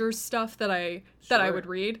Avengers stuff that I would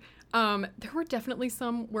read. There were definitely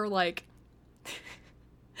some where like,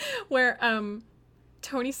 where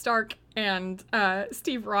Tony Stark and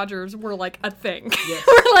Steve Rogers were like a thing. Yes.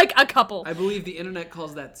 We're like a couple. I believe the internet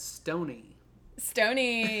calls that stony.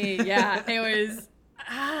 Stony, yeah. It was.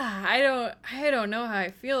 I don't know how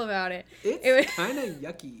I feel about it. It's kind of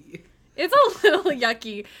yucky. It's a little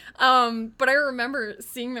yucky. But I remember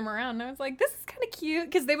seeing them around, and I was like, "This is kind of cute,"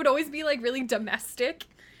 because they would always be like really domestic.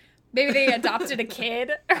 Maybe they adopted a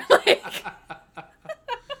kid, or like.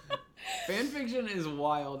 Fanfiction is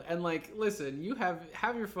wild, and like, listen, you have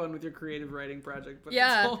your fun with your creative writing project, but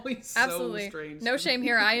yeah, it's always so absolutely. strange. No shame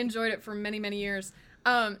here. I enjoyed it for many, many years.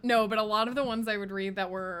 No, but a lot of the ones I would read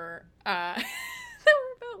that were that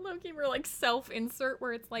were about Loki were like self-insert,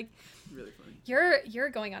 where it's like, really funny. You're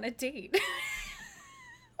going on a date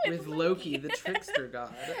with Loki, the trickster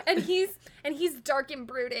god, and he's dark and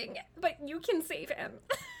brooding, but you can save him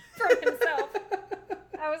from himself.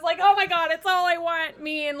 I was like, oh my god, it's all I want.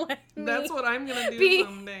 That's what I'm gonna do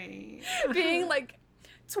someday. Being like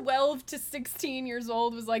 12 to 16 years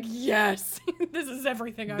old was like, yes, this is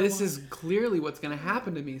everything I want. This is clearly what's gonna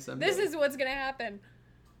happen to me someday. This is what's gonna happen.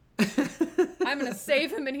 I'm gonna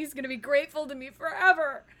save him and he's gonna be grateful to me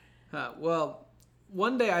forever. Well,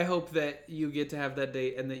 one day I hope that you get to have that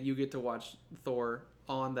date and that you get to watch Thor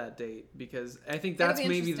on that date, because I think that's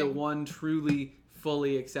maybe the one truly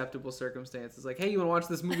fully acceptable circumstance. It's like, hey, you want to watch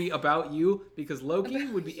this movie about you? Because Loki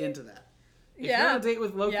would be into that. If you're on a date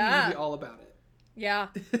with Loki, you'd be all about it. Yeah.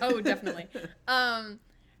 Oh, definitely.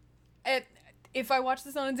 If I watch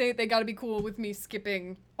this on a date, they got to be cool with me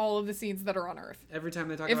skipping all of the scenes that are on Earth. Every time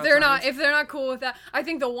they talk if about if they're not cool with that, I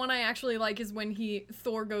think the one I actually like is when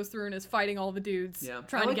Thor goes through and is fighting all the dudes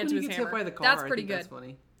trying to get to his hammer. Hit by the car. That's pretty good. That's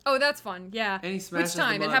funny. Oh, that's fun. Yeah. And he smashes Which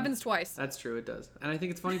time? the It mug. happens twice. That's true. It does. And I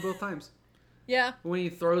think it's funny both times. Yeah. When he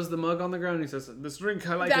throws the mug on the ground, he says, "This drink,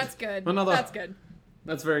 I like it." That's good. Another. That's good.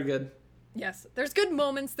 That's very good. Yes. There's good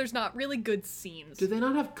moments. There's not really good scenes. Do they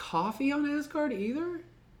not have coffee on Asgard either?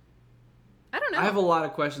 I don't know. I have a lot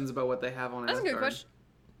of questions about what they have on That's Asgard. a good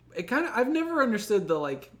question. I've never understood the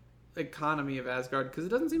like economy of Asgard, because it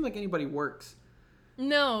doesn't seem like anybody works.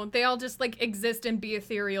 No, they all just like exist and be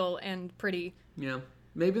ethereal and pretty. Yeah.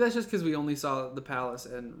 Maybe that's just because we only saw the palace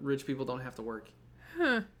and rich people don't have to work.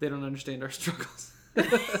 Huh. They don't understand our struggles.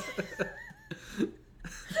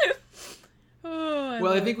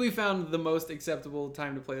 Well, I think we found the most acceptable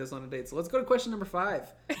time to play this on a date. So let's go to question number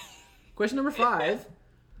 5. Question number 5.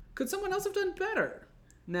 Could someone else have done better?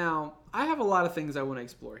 Now, I have a lot of things I want to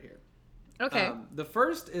explore here. Okay. The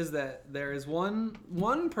first is that there is one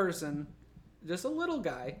person, just a little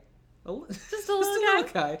guy. Just a little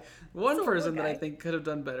guy. One person that I guy. think could have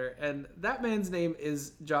done better. And that man's name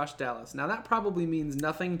is Josh Dallas. Now, that probably means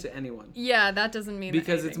nothing to anyone. Yeah, that doesn't mean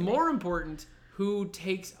Because anything it's to me. more important who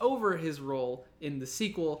takes over his role in the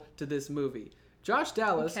sequel to this movie. Josh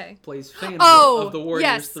Dallas plays Fandral of the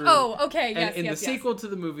Warriors 3. Oh, okay. Yes, And in the sequel to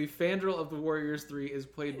the movie, Fandral of the Warriors 3 is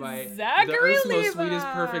played by the Earth's most sweetest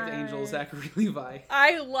perfect angel, Zachary Levi.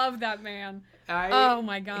 I love that man. Oh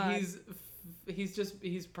my god.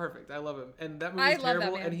 He's perfect. I love him. And that movie's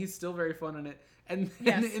terrible, and he's still very fun in it. And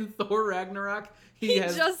then in Thor Ragnarok, he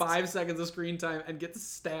has just 5 seconds of screen time and gets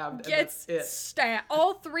stabbed. Gets and that's it. stabbed.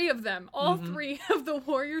 All 3 of them. All 3 of the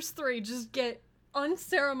Warriors 3 just get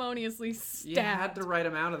unceremoniously stabbed. You had to write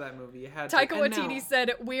him out of that movie. You had Taika Waititi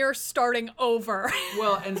said, "We're starting over."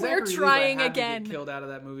 Well, and Zachary we're trying Levi had again. to get killed out of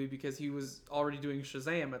that movie because he was already doing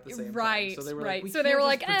Shazam at the same time. So they were right. like, so they were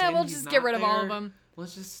like, we'll just get rid of all of them.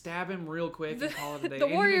 Let's just stab him real quick and call it a day. The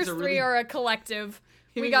Warriors 3 are a collective.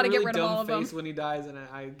 We got to get rid of all of them. Face when he dies, and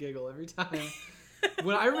I giggle every time.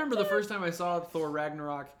 When I remember the first time I saw Thor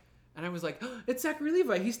Ragnarok, and I was like, oh, it's Zachary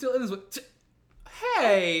Levi. He's still in this.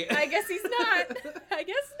 Hey! I guess he's not. I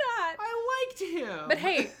guess not. I liked him. But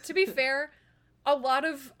hey, to be fair, a lot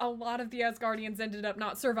of the Asgardians ended up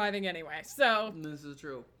not surviving anyway. So this is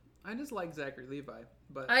true. I just like Zachary Levi,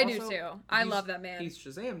 but I do too. I love that man. He's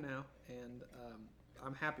Shazam now, and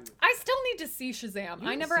I'm happy with it. I still need to see Shazam.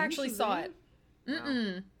 I never actually saw it.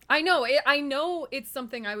 No. I know it. I know it's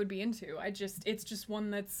something I would be into. It's just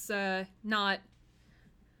one that's not.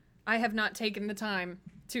 I have not taken the time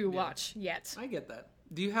to watch yet. I get that.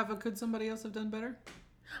 Do you have a could somebody else have done better?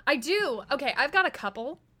 I do. Okay, I've got a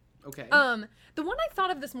couple. Okay. The one I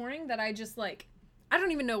thought of this morning that I just like, I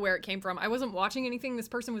don't even know where it came from. I wasn't watching anything this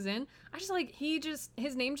person was in. I just like,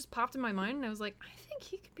 his name just popped in my mind, and I was like, I think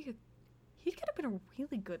he could have been a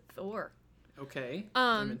really good Thor. Okay.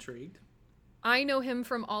 I'm intrigued. I know him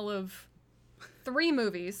from all of 3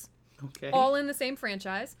 movies. Okay. All in the same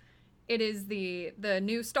franchise. It is the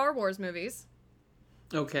new Star Wars movies.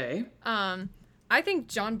 Okay. I think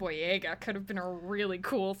John Boyega could have been a really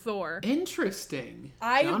cool Thor. Interesting.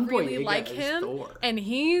 I John really Boyega like is him, Thor. and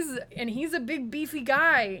he's a big beefy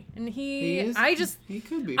guy, and he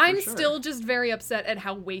could be. I'm for sure. still just very upset at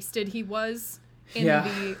how wasted he was in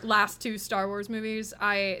the last 2 Star Wars movies.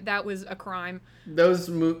 That was a crime. Those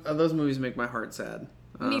movies make my heart sad.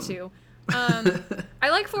 Me too. I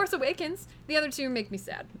like Force Awakens. The other 2 make me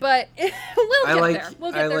sad, but we'll get there.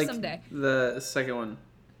 We'll get there someday. The second one.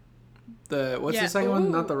 What's the second one?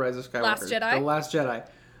 Not the Rise of Skywalker. Last Jedi? The Last Jedi.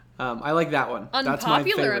 I like that one. That's my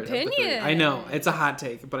Unpopular favorite of the 3. opinion. I know it's a hot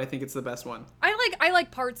take, but I think it's the best one. I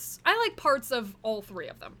like parts of all 3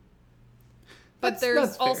 of them. But there's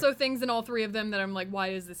that's fair. also things in all 3 of them that I'm like, why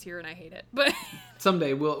is this here? And I hate it. But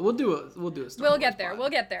Someday we'll do a Star we'll Wars get there. pod, We'll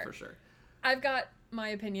get there. for sure. I've got my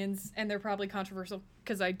opinions, and they're probably controversial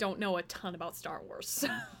because I don't know a ton about Star Wars.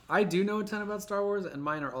 I do know a ton about Star Wars, and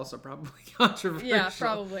mine are also probably controversial. Yeah,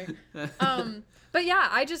 probably. But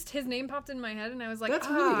yeah, his name popped in my head, and I was like, That's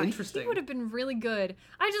really interesting. He would have been really good.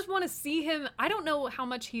 I just want to see him. I don't know how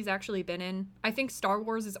much he's actually been in. I think Star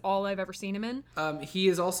Wars is all I've ever seen him in. He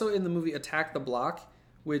is also in the movie Attack the Block,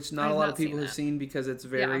 which not a lot of people have seen because it's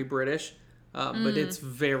very British, but it's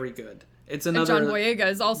very good. It's another. And John Boyega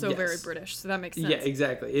is also very British, so that makes sense. Yeah,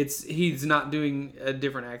 exactly. He's not doing a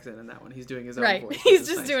different accent in that one. He's doing his own voice. Right, he's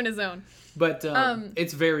just doing his own. But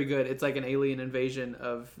it's very good. It's like an alien invasion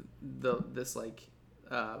of this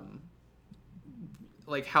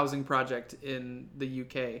housing project in the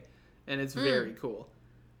UK, and it's very cool.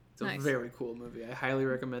 It's a very cool movie. I highly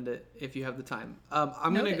recommend it if you have the time.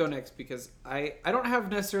 I'm going to go next because I don't have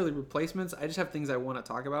necessarily replacements. I just have things I want to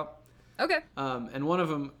talk about. Okay. And one of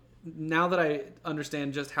them, now that I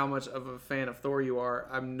understand just how much of a fan of Thor you are,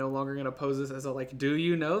 I'm no longer going to pose this as a, do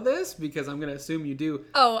you know this? Because I'm going to assume you do.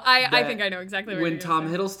 Oh, I think I know exactly what when you're Tom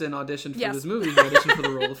saying. Hiddleston auditioned for this movie, he auditioned for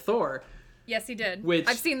the role of Thor. Yes, he did. Which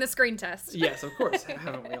I've seen the screen test. Yes, of course.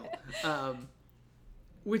 Haven't we all?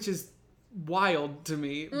 Which is wild to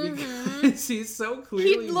me because he's so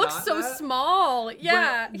clearly he looks not so that. small.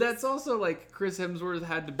 Yeah. But that's also Chris Hemsworth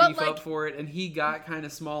had to beef up for it, and he got kind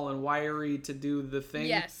of small and wiry to do the thing.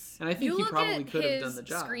 Yes. And I think he probably could have done the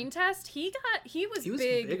job. Screen test, he was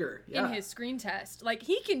big bigger, in his screen test.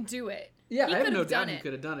 He can do it. Yeah, he I have no done doubt it. he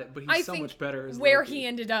could have done it, but he's so think much better as where Loki. he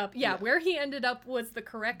ended up. Where he ended up was the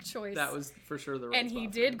correct choice. That was for sure the right and he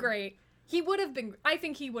spot for did him. great. He would have been. I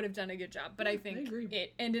think he would have done a good job, but I think agree.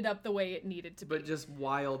 it ended up the way it needed to be. But just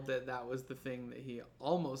wild that was the thing that he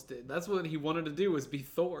almost did. That's what he wanted to do, was be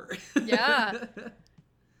Thor. Yeah.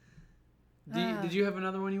 Did you have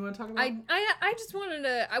another one you want to talk about? I just wanted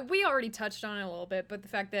to. We already touched on it a little bit, but the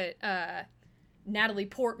fact that Natalie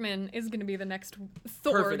Portman is going to be the next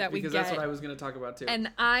Thor Perfect, that we because get, that's what I was going to talk about too. and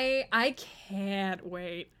I can't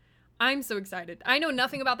wait. I'm so excited. I know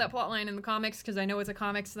nothing about that plotline in the comics because I know it's a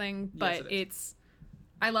comics thing, but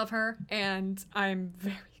I love her, and I'm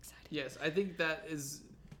very excited. Yes, I think that is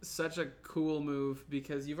such a cool move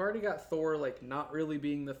because you've already got Thor not really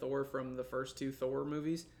being the Thor from the first 2 Thor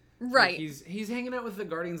movies. Right. He's hanging out with the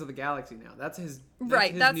Guardians of the Galaxy now. That's his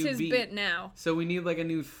That's new beat. bit now. So we need a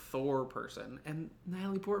new Thor person, and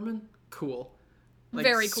Natalie Portman, cool,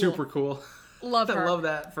 very cool, super cool. Love her. I love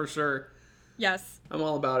that for sure. Yes. I'm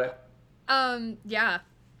all about it. Yeah.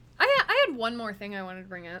 I had one more thing I wanted to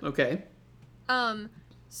bring up. Okay.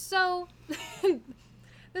 So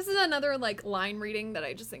this is another line reading that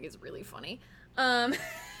I just think is really funny. That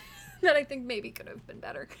I think maybe could have been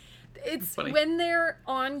better. It's funny. when they're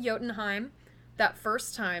on Jotunheim that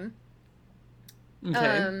first time.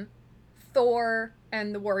 Okay. Thor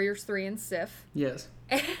and the Warriors 3 and Sif. Yes.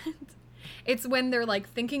 And it's when they're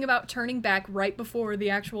thinking about turning back right before the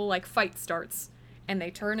actual fight starts. And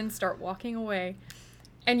they turn and start walking away.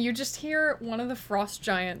 And you just hear one of the frost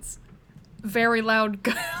giants very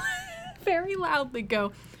loudly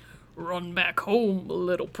go, "Run back home,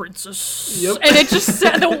 little princess." Yep. And it just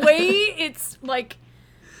the way it's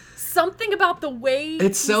something about the way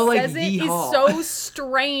it's so he says it is yeehaw. so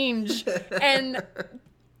strange. And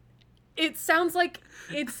it sounds like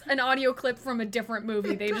it's an audio clip from a different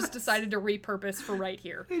movie. They just decided to repurpose for right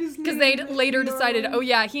here. Because they later decided, oh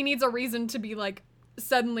yeah, he needs a reason to be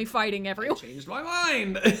suddenly fighting everyone. Changed my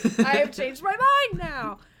mind. I have changed my mind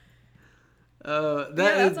now.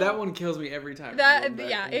 That one kills me every time.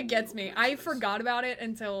 It gets me. I forgot about it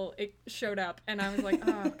until it showed up, and I was like,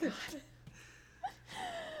 oh god.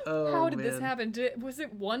 Oh, how did this happen? Was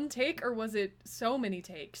it one take or was it so many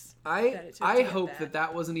takes? I hope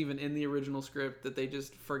that wasn't even in the original script, that they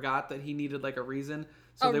just forgot that he needed like a reason.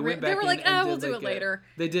 So they went back. They were like, we'll do it later.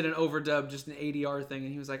 They did an overdub, just an ADR thing,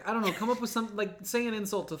 and he was like, I don't know, come up with something, like say an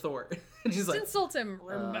insult to Thor. And she's like, insult him.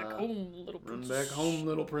 Run back home, little princess. Run back home,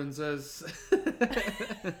 little princess.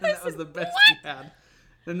 That was the best he had.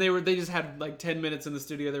 And they just had like 10 minutes in the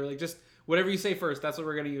studio. They were like, just whatever you say first, that's what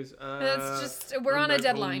we're gonna use. We're on a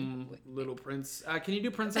deadline. Home, little prince. Can you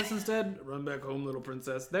do princess instead? Run back home, little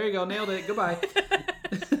princess. There you go, nailed it. Goodbye.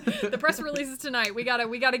 The press releases tonight. We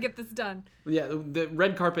gotta get this done. Yeah, the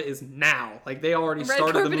red carpet is now. Like they already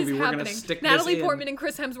started the movie. We're gonna stick Natalie this in. Portman and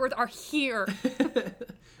Chris Hemsworth are here.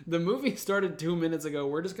 The movie started 2 minutes ago.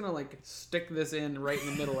 We're just gonna like stick this in right in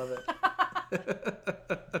the middle of it.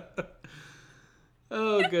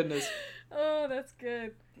 Oh goodness. Oh, that's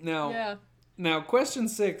good. Now question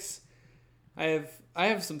 6, I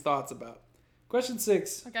have some thoughts about. Question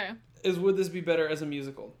 6 is, would this be better as a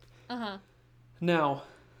musical? Now,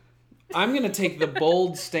 I'm gonna take the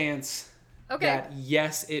bold stance that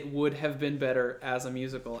yes, it would have been better as a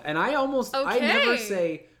musical. And I never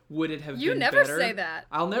say would it have been better. You never say that.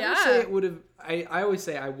 I'll never say it would have. I always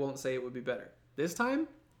say I won't say it would be better. This time,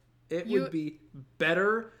 it would be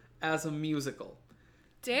better as a musical.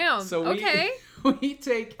 Damn. So we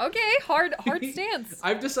take... Okay, hard stance.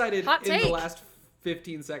 I've decided in the last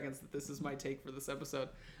 15 seconds that this is my take for this episode.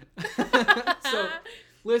 So,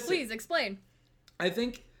 listen. Please, explain. I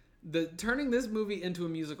think turning this movie into a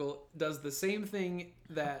musical does the same thing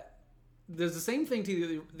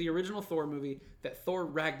to the original Thor movie that Thor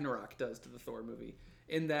Ragnarok does to the Thor movie.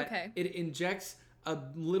 In that it injects a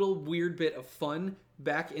little weird bit of fun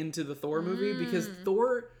back into the Thor movie, because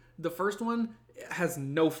Thor, the first one, has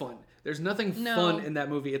no fun. There's nothing fun in that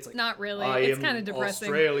movie. It's like, not really. It's kind of depressing.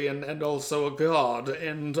 Australian and also a god,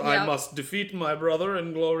 and I must defeat my brother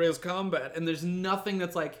in glorious combat. And there's nothing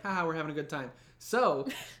that's like, haha, we're having a good time. So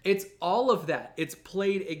it's all of that. It's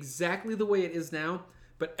played exactly the way it is now,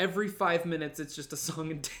 but every 5 minutes it's just a song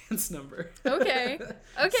and dance number. Okay.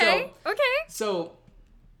 So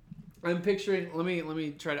I'm picturing. Let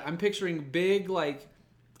me try to. I'm picturing big like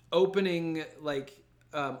opening like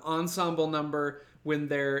ensemble number when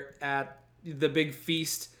they're at the big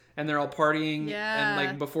feast and they're all partying and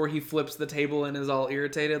like before he flips the table and is all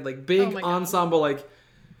irritated, like big ensemble,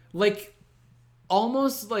 like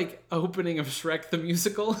almost like opening of Shrek the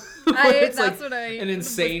Musical. It's like an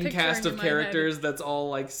insane cast of characters that's all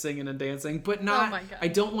like singing and dancing, but not. I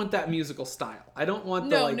don't want that musical style. I don't want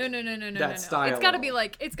that style. It's got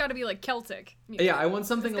to be like Celtic music. Yeah, I want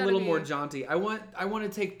something a little more jaunty. I want to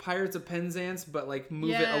take Pirates of Penzance, but like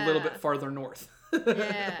move it a little bit farther north.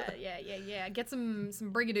 Yeah. Get some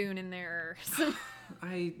Brigadoon in there.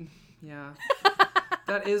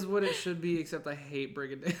 That is what it should be, except I hate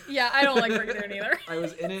Brigadoon. Yeah, I don't like Brigadoon either. I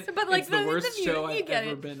was in it. But like it's the worst show I've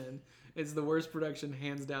ever been in. It's the worst production,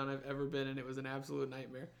 hands down, I've ever been in. It was an absolute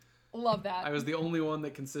nightmare. Love that. I was the only one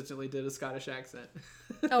that consistently did a Scottish accent.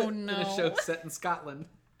 Oh no. In a show set in Scotland.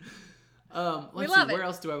 Let's see, where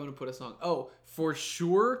else do I want to put a song? Oh, for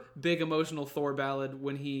sure, big emotional Thor ballad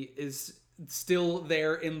when he is still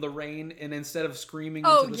there in the rain, and instead of screaming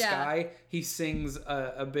into the sky, he sings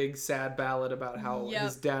a big sad ballad about how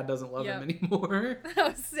his dad doesn't love him anymore.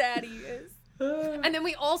 How sad he is. And then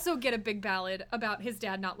we also get a big ballad about Loki's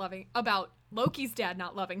dad not loving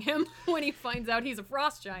him when he finds out he's a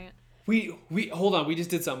frost giant. We hold on, we just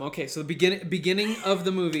did something. Okay, so the beginning of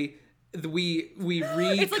the movie, we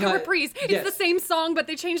recut. It's like a reprise. It's the same song, but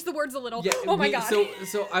they changed the words a little. Yeah, oh my god. So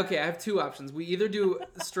okay, I have two options. We either do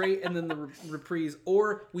straight and then the reprise,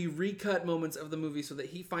 or we recut moments of the movie so that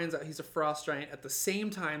he finds out he's a frost giant at the same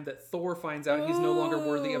time that Thor finds out he's no longer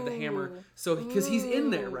worthy of the hammer. So because he's in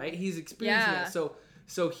there, right? He's experiencing it.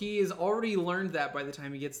 So he has already learned that by the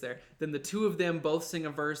time he gets there. Then the two of them both sing a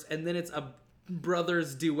verse, and then it's a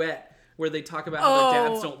brothers duet where they talk about how their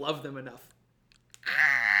dads don't love them enough.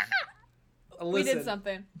 Listen, we did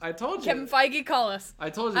something. I told you. Kevin Feige, call us.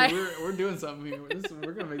 I told you we're doing something here.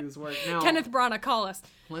 We're gonna make this work. Now, Kenneth Branagh, call us.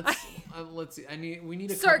 Let's see. We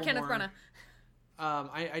need a Sir couple Kenneth more.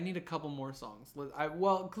 Branagh. I need a couple more songs.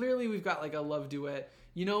 Well, clearly we've got like a love duet.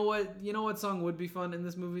 You know what song would be fun in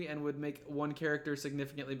this movie and would make one character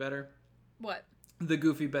significantly better? What? The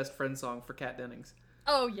Goofy best friend song for Kat Dennings.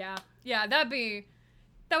 Oh yeah,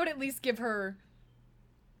 that would at least give her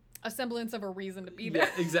a semblance of a reason to be there.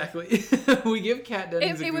 Yeah, exactly. We give Kat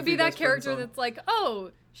Dennings It would be that character that's like,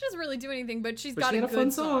 oh, she doesn't really do anything, but she's got a good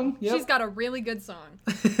fun song. Yep. She's got a really good song.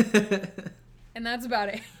 And that's about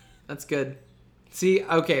it. That's good. See,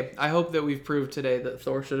 okay, I hope that we've proved today that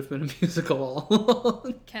Thor should have been a musical.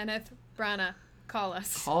 Kenneth Branagh, call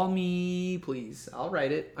us. Call me, please. I'll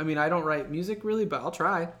write it. I mean, I don't write music really, but I'll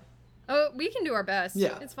try. Oh, we can do our best.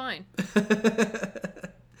 Yeah. It's fine.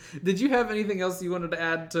 Did you have anything else you wanted to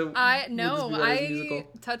add to No, I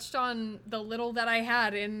touched on the little that I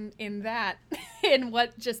had in that, in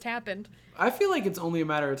what just happened. I feel like it's only a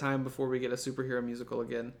matter of time before we get a superhero musical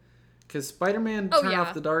again. Because Spider-Man Turn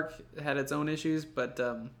Off the Dark had its own issues, but...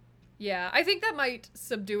 yeah, I think that might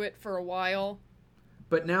subdue it for a while.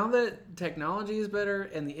 But now that technology is better,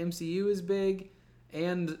 and the MCU is big,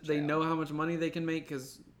 and they know how much money they can make,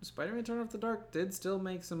 because Spider-Man Turn Off the Dark did still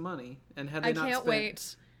make some money. And had they not spent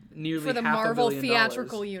wait nearly for the $500 Marvel million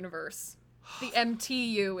theatrical universe. The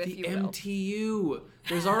MTU, if you will. The MTU.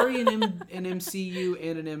 There's already an MCU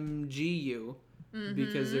and an MGU,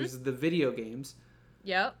 because there's the video games.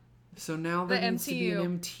 Yep. So now there needs to be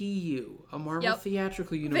an MTU, a Marvel Yep.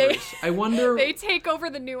 theatrical universe. I wonder... They take over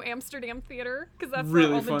the new Amsterdam theater, because that's really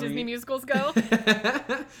where all funny. the Disney musicals go.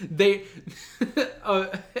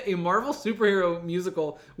 A Marvel superhero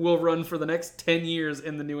musical will run for the next 10 years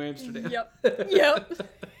in the new Amsterdam. Yep.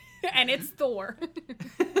 And it's Thor.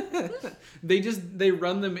 They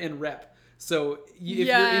run them in rep. So if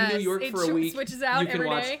you're in New York for a week, switches out you can every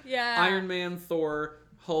watch day. Yeah. Iron Man, Thor,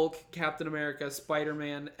 Hulk, Captain America,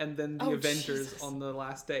 Spider-Man, and then the Avengers Jesus. on the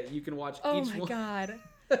last day. You can watch each Oh one. my god.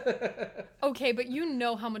 Okay, but you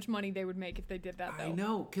know how much money they would make if they did that, though. I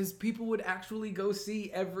know, because people would actually go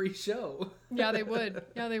see every show. Yeah, they would.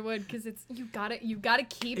 Yeah, they would, because you gotta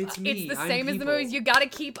keep. It's me. It's the I'm same as the people. movies. You gotta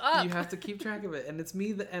keep up. You have to keep track of it, and it's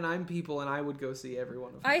me, and I'm people, and I would go see every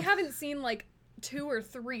one of them. I haven't seen like 2 or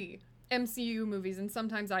 3 MCU movies, and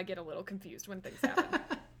sometimes I get a little confused when things happen.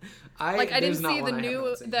 I didn't see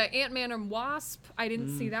the Ant-Man and Wasp. I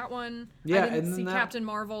didn't see that one. Yeah, I didn't and see that, Captain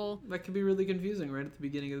Marvel. That could be really confusing right at the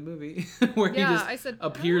beginning of the movie, where he just I said,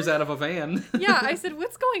 appears out of a van. Yeah, I said,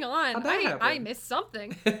 what's going on? How'd that happen? I missed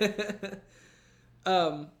something.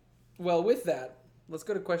 Well, with that, let's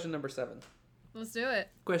go to question number 7. Let's do it.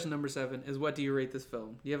 Question number 7 is, what do you rate this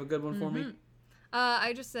film? Do you have a good one for me?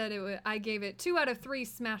 I just said I gave it 2 out of 3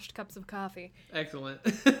 smashed cups of coffee. Excellent.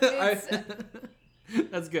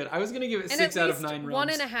 That's good. I was gonna give it 6 out of 9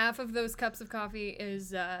 realms. 1.5 of those cups of coffee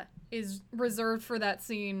is reserved for that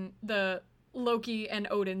scene, the Loki and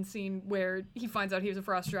Odin scene, where he finds out he was a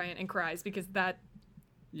frost giant and cries, because that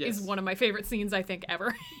is one of my favorite scenes I think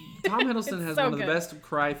ever. Tom Hiddleston has so one of good. the best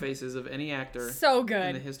cry faces of any actor. So good.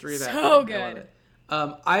 In the history of acting. So I love good. it.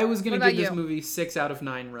 I was gonna give this you? movie 6 out of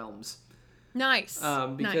 9 realms. Nice.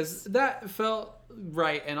 Because that felt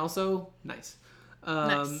right and also nice.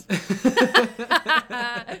 Nice.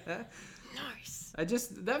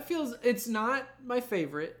 It's not my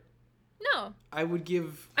favorite. No. I would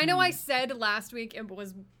give... I know I said last week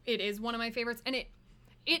it is one of my favorites, and it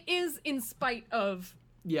is in spite of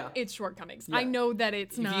its shortcomings. Yeah. I know that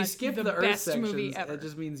it's not if you skip the Earth best sections, movie ever. It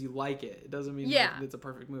just means you like it. It doesn't mean that it's a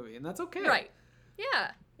perfect movie, and that's okay. Right.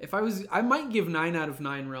 Yeah. I might give 9 out of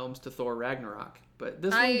 9 realms to Thor Ragnarok, but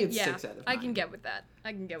this one gets 6 out of 9. I can get with that.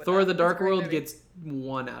 Thor: The Dark World gets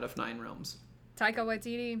 1 out of 9 realms. Taika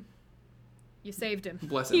Waititi, you saved him.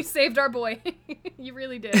 Bless him. You saved our boy. You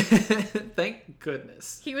really did. Thank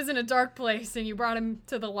goodness. He was in a dark place, and you brought him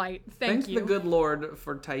to the light. Thank you. Thank the good Lord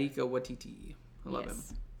for Taika Waititi. I love him.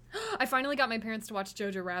 I finally got my parents to watch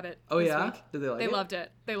Jojo Rabbit. Oh, this yeah? week. Did they like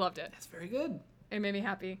it? They loved it. That's very good. It made me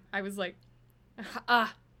happy. I was like,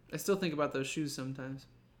 I still think about those shoes sometimes.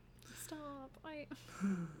 Stop.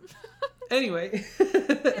 Anyway.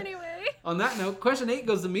 On that note, question 8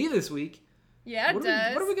 goes to me this week. Yeah, it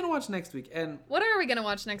does. What are we going to watch next week? And what are we going to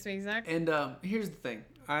watch next week, Zach? And here's the thing.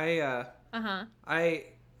 I'm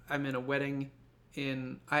in a wedding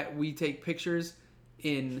we take pictures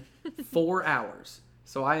in 4 hours.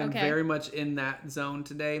 So I am very much in that zone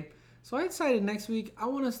today. So I decided next week I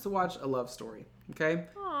want us to watch a love story. Okay?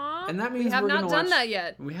 Aww. And that means we have not done that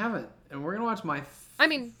yet. We haven't. And we're going to watch my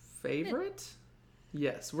favorite?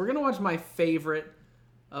 Yes. We're going to watch my favorite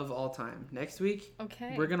of all time. Next week,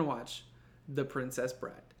 we're going to watch The Princess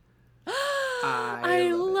Bride.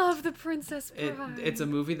 I love The Princess Bride. It's a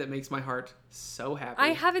movie that makes my heart so happy. I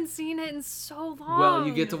haven't seen it in so long. Well,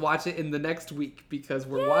 you get to watch it in the next week because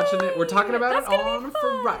we're watching it. We're talking about it on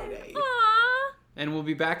Friday. Aww. And we'll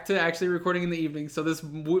be back to actually recording in the evening. So this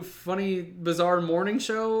funny, bizarre morning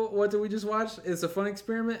show, what did we just watch? It's a fun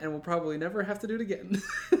experiment, and we'll probably never have to do it again.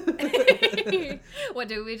 What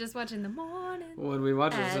do we just watch in the morning? When we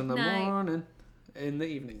watch this At in the night. morning, in the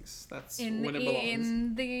evenings. That's In when the, it belongs.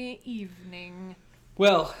 in the evening.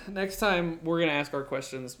 Well, next time we're going to ask our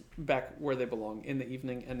questions back where they belong, in the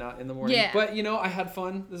evening and not in the morning. Yeah. But, I had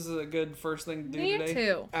fun. This is a good first thing to do Me today.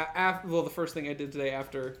 too. Well, the first thing I did today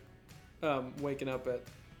after waking up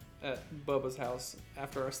at Bubba's house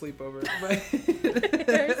after our sleepover.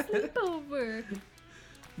 Our sleepover.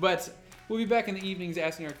 But we'll be back in the evenings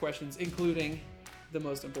asking our questions, including the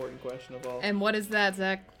most important question of all. And what is that,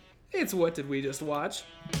 Zach? It's what did we just watch?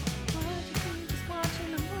 What did we just watch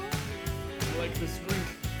in the morning? I like this drink.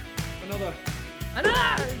 Another.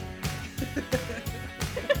 Another!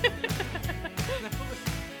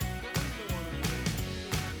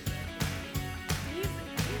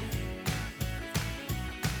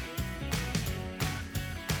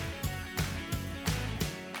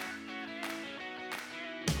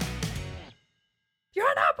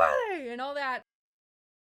 You're not worthy! And all that.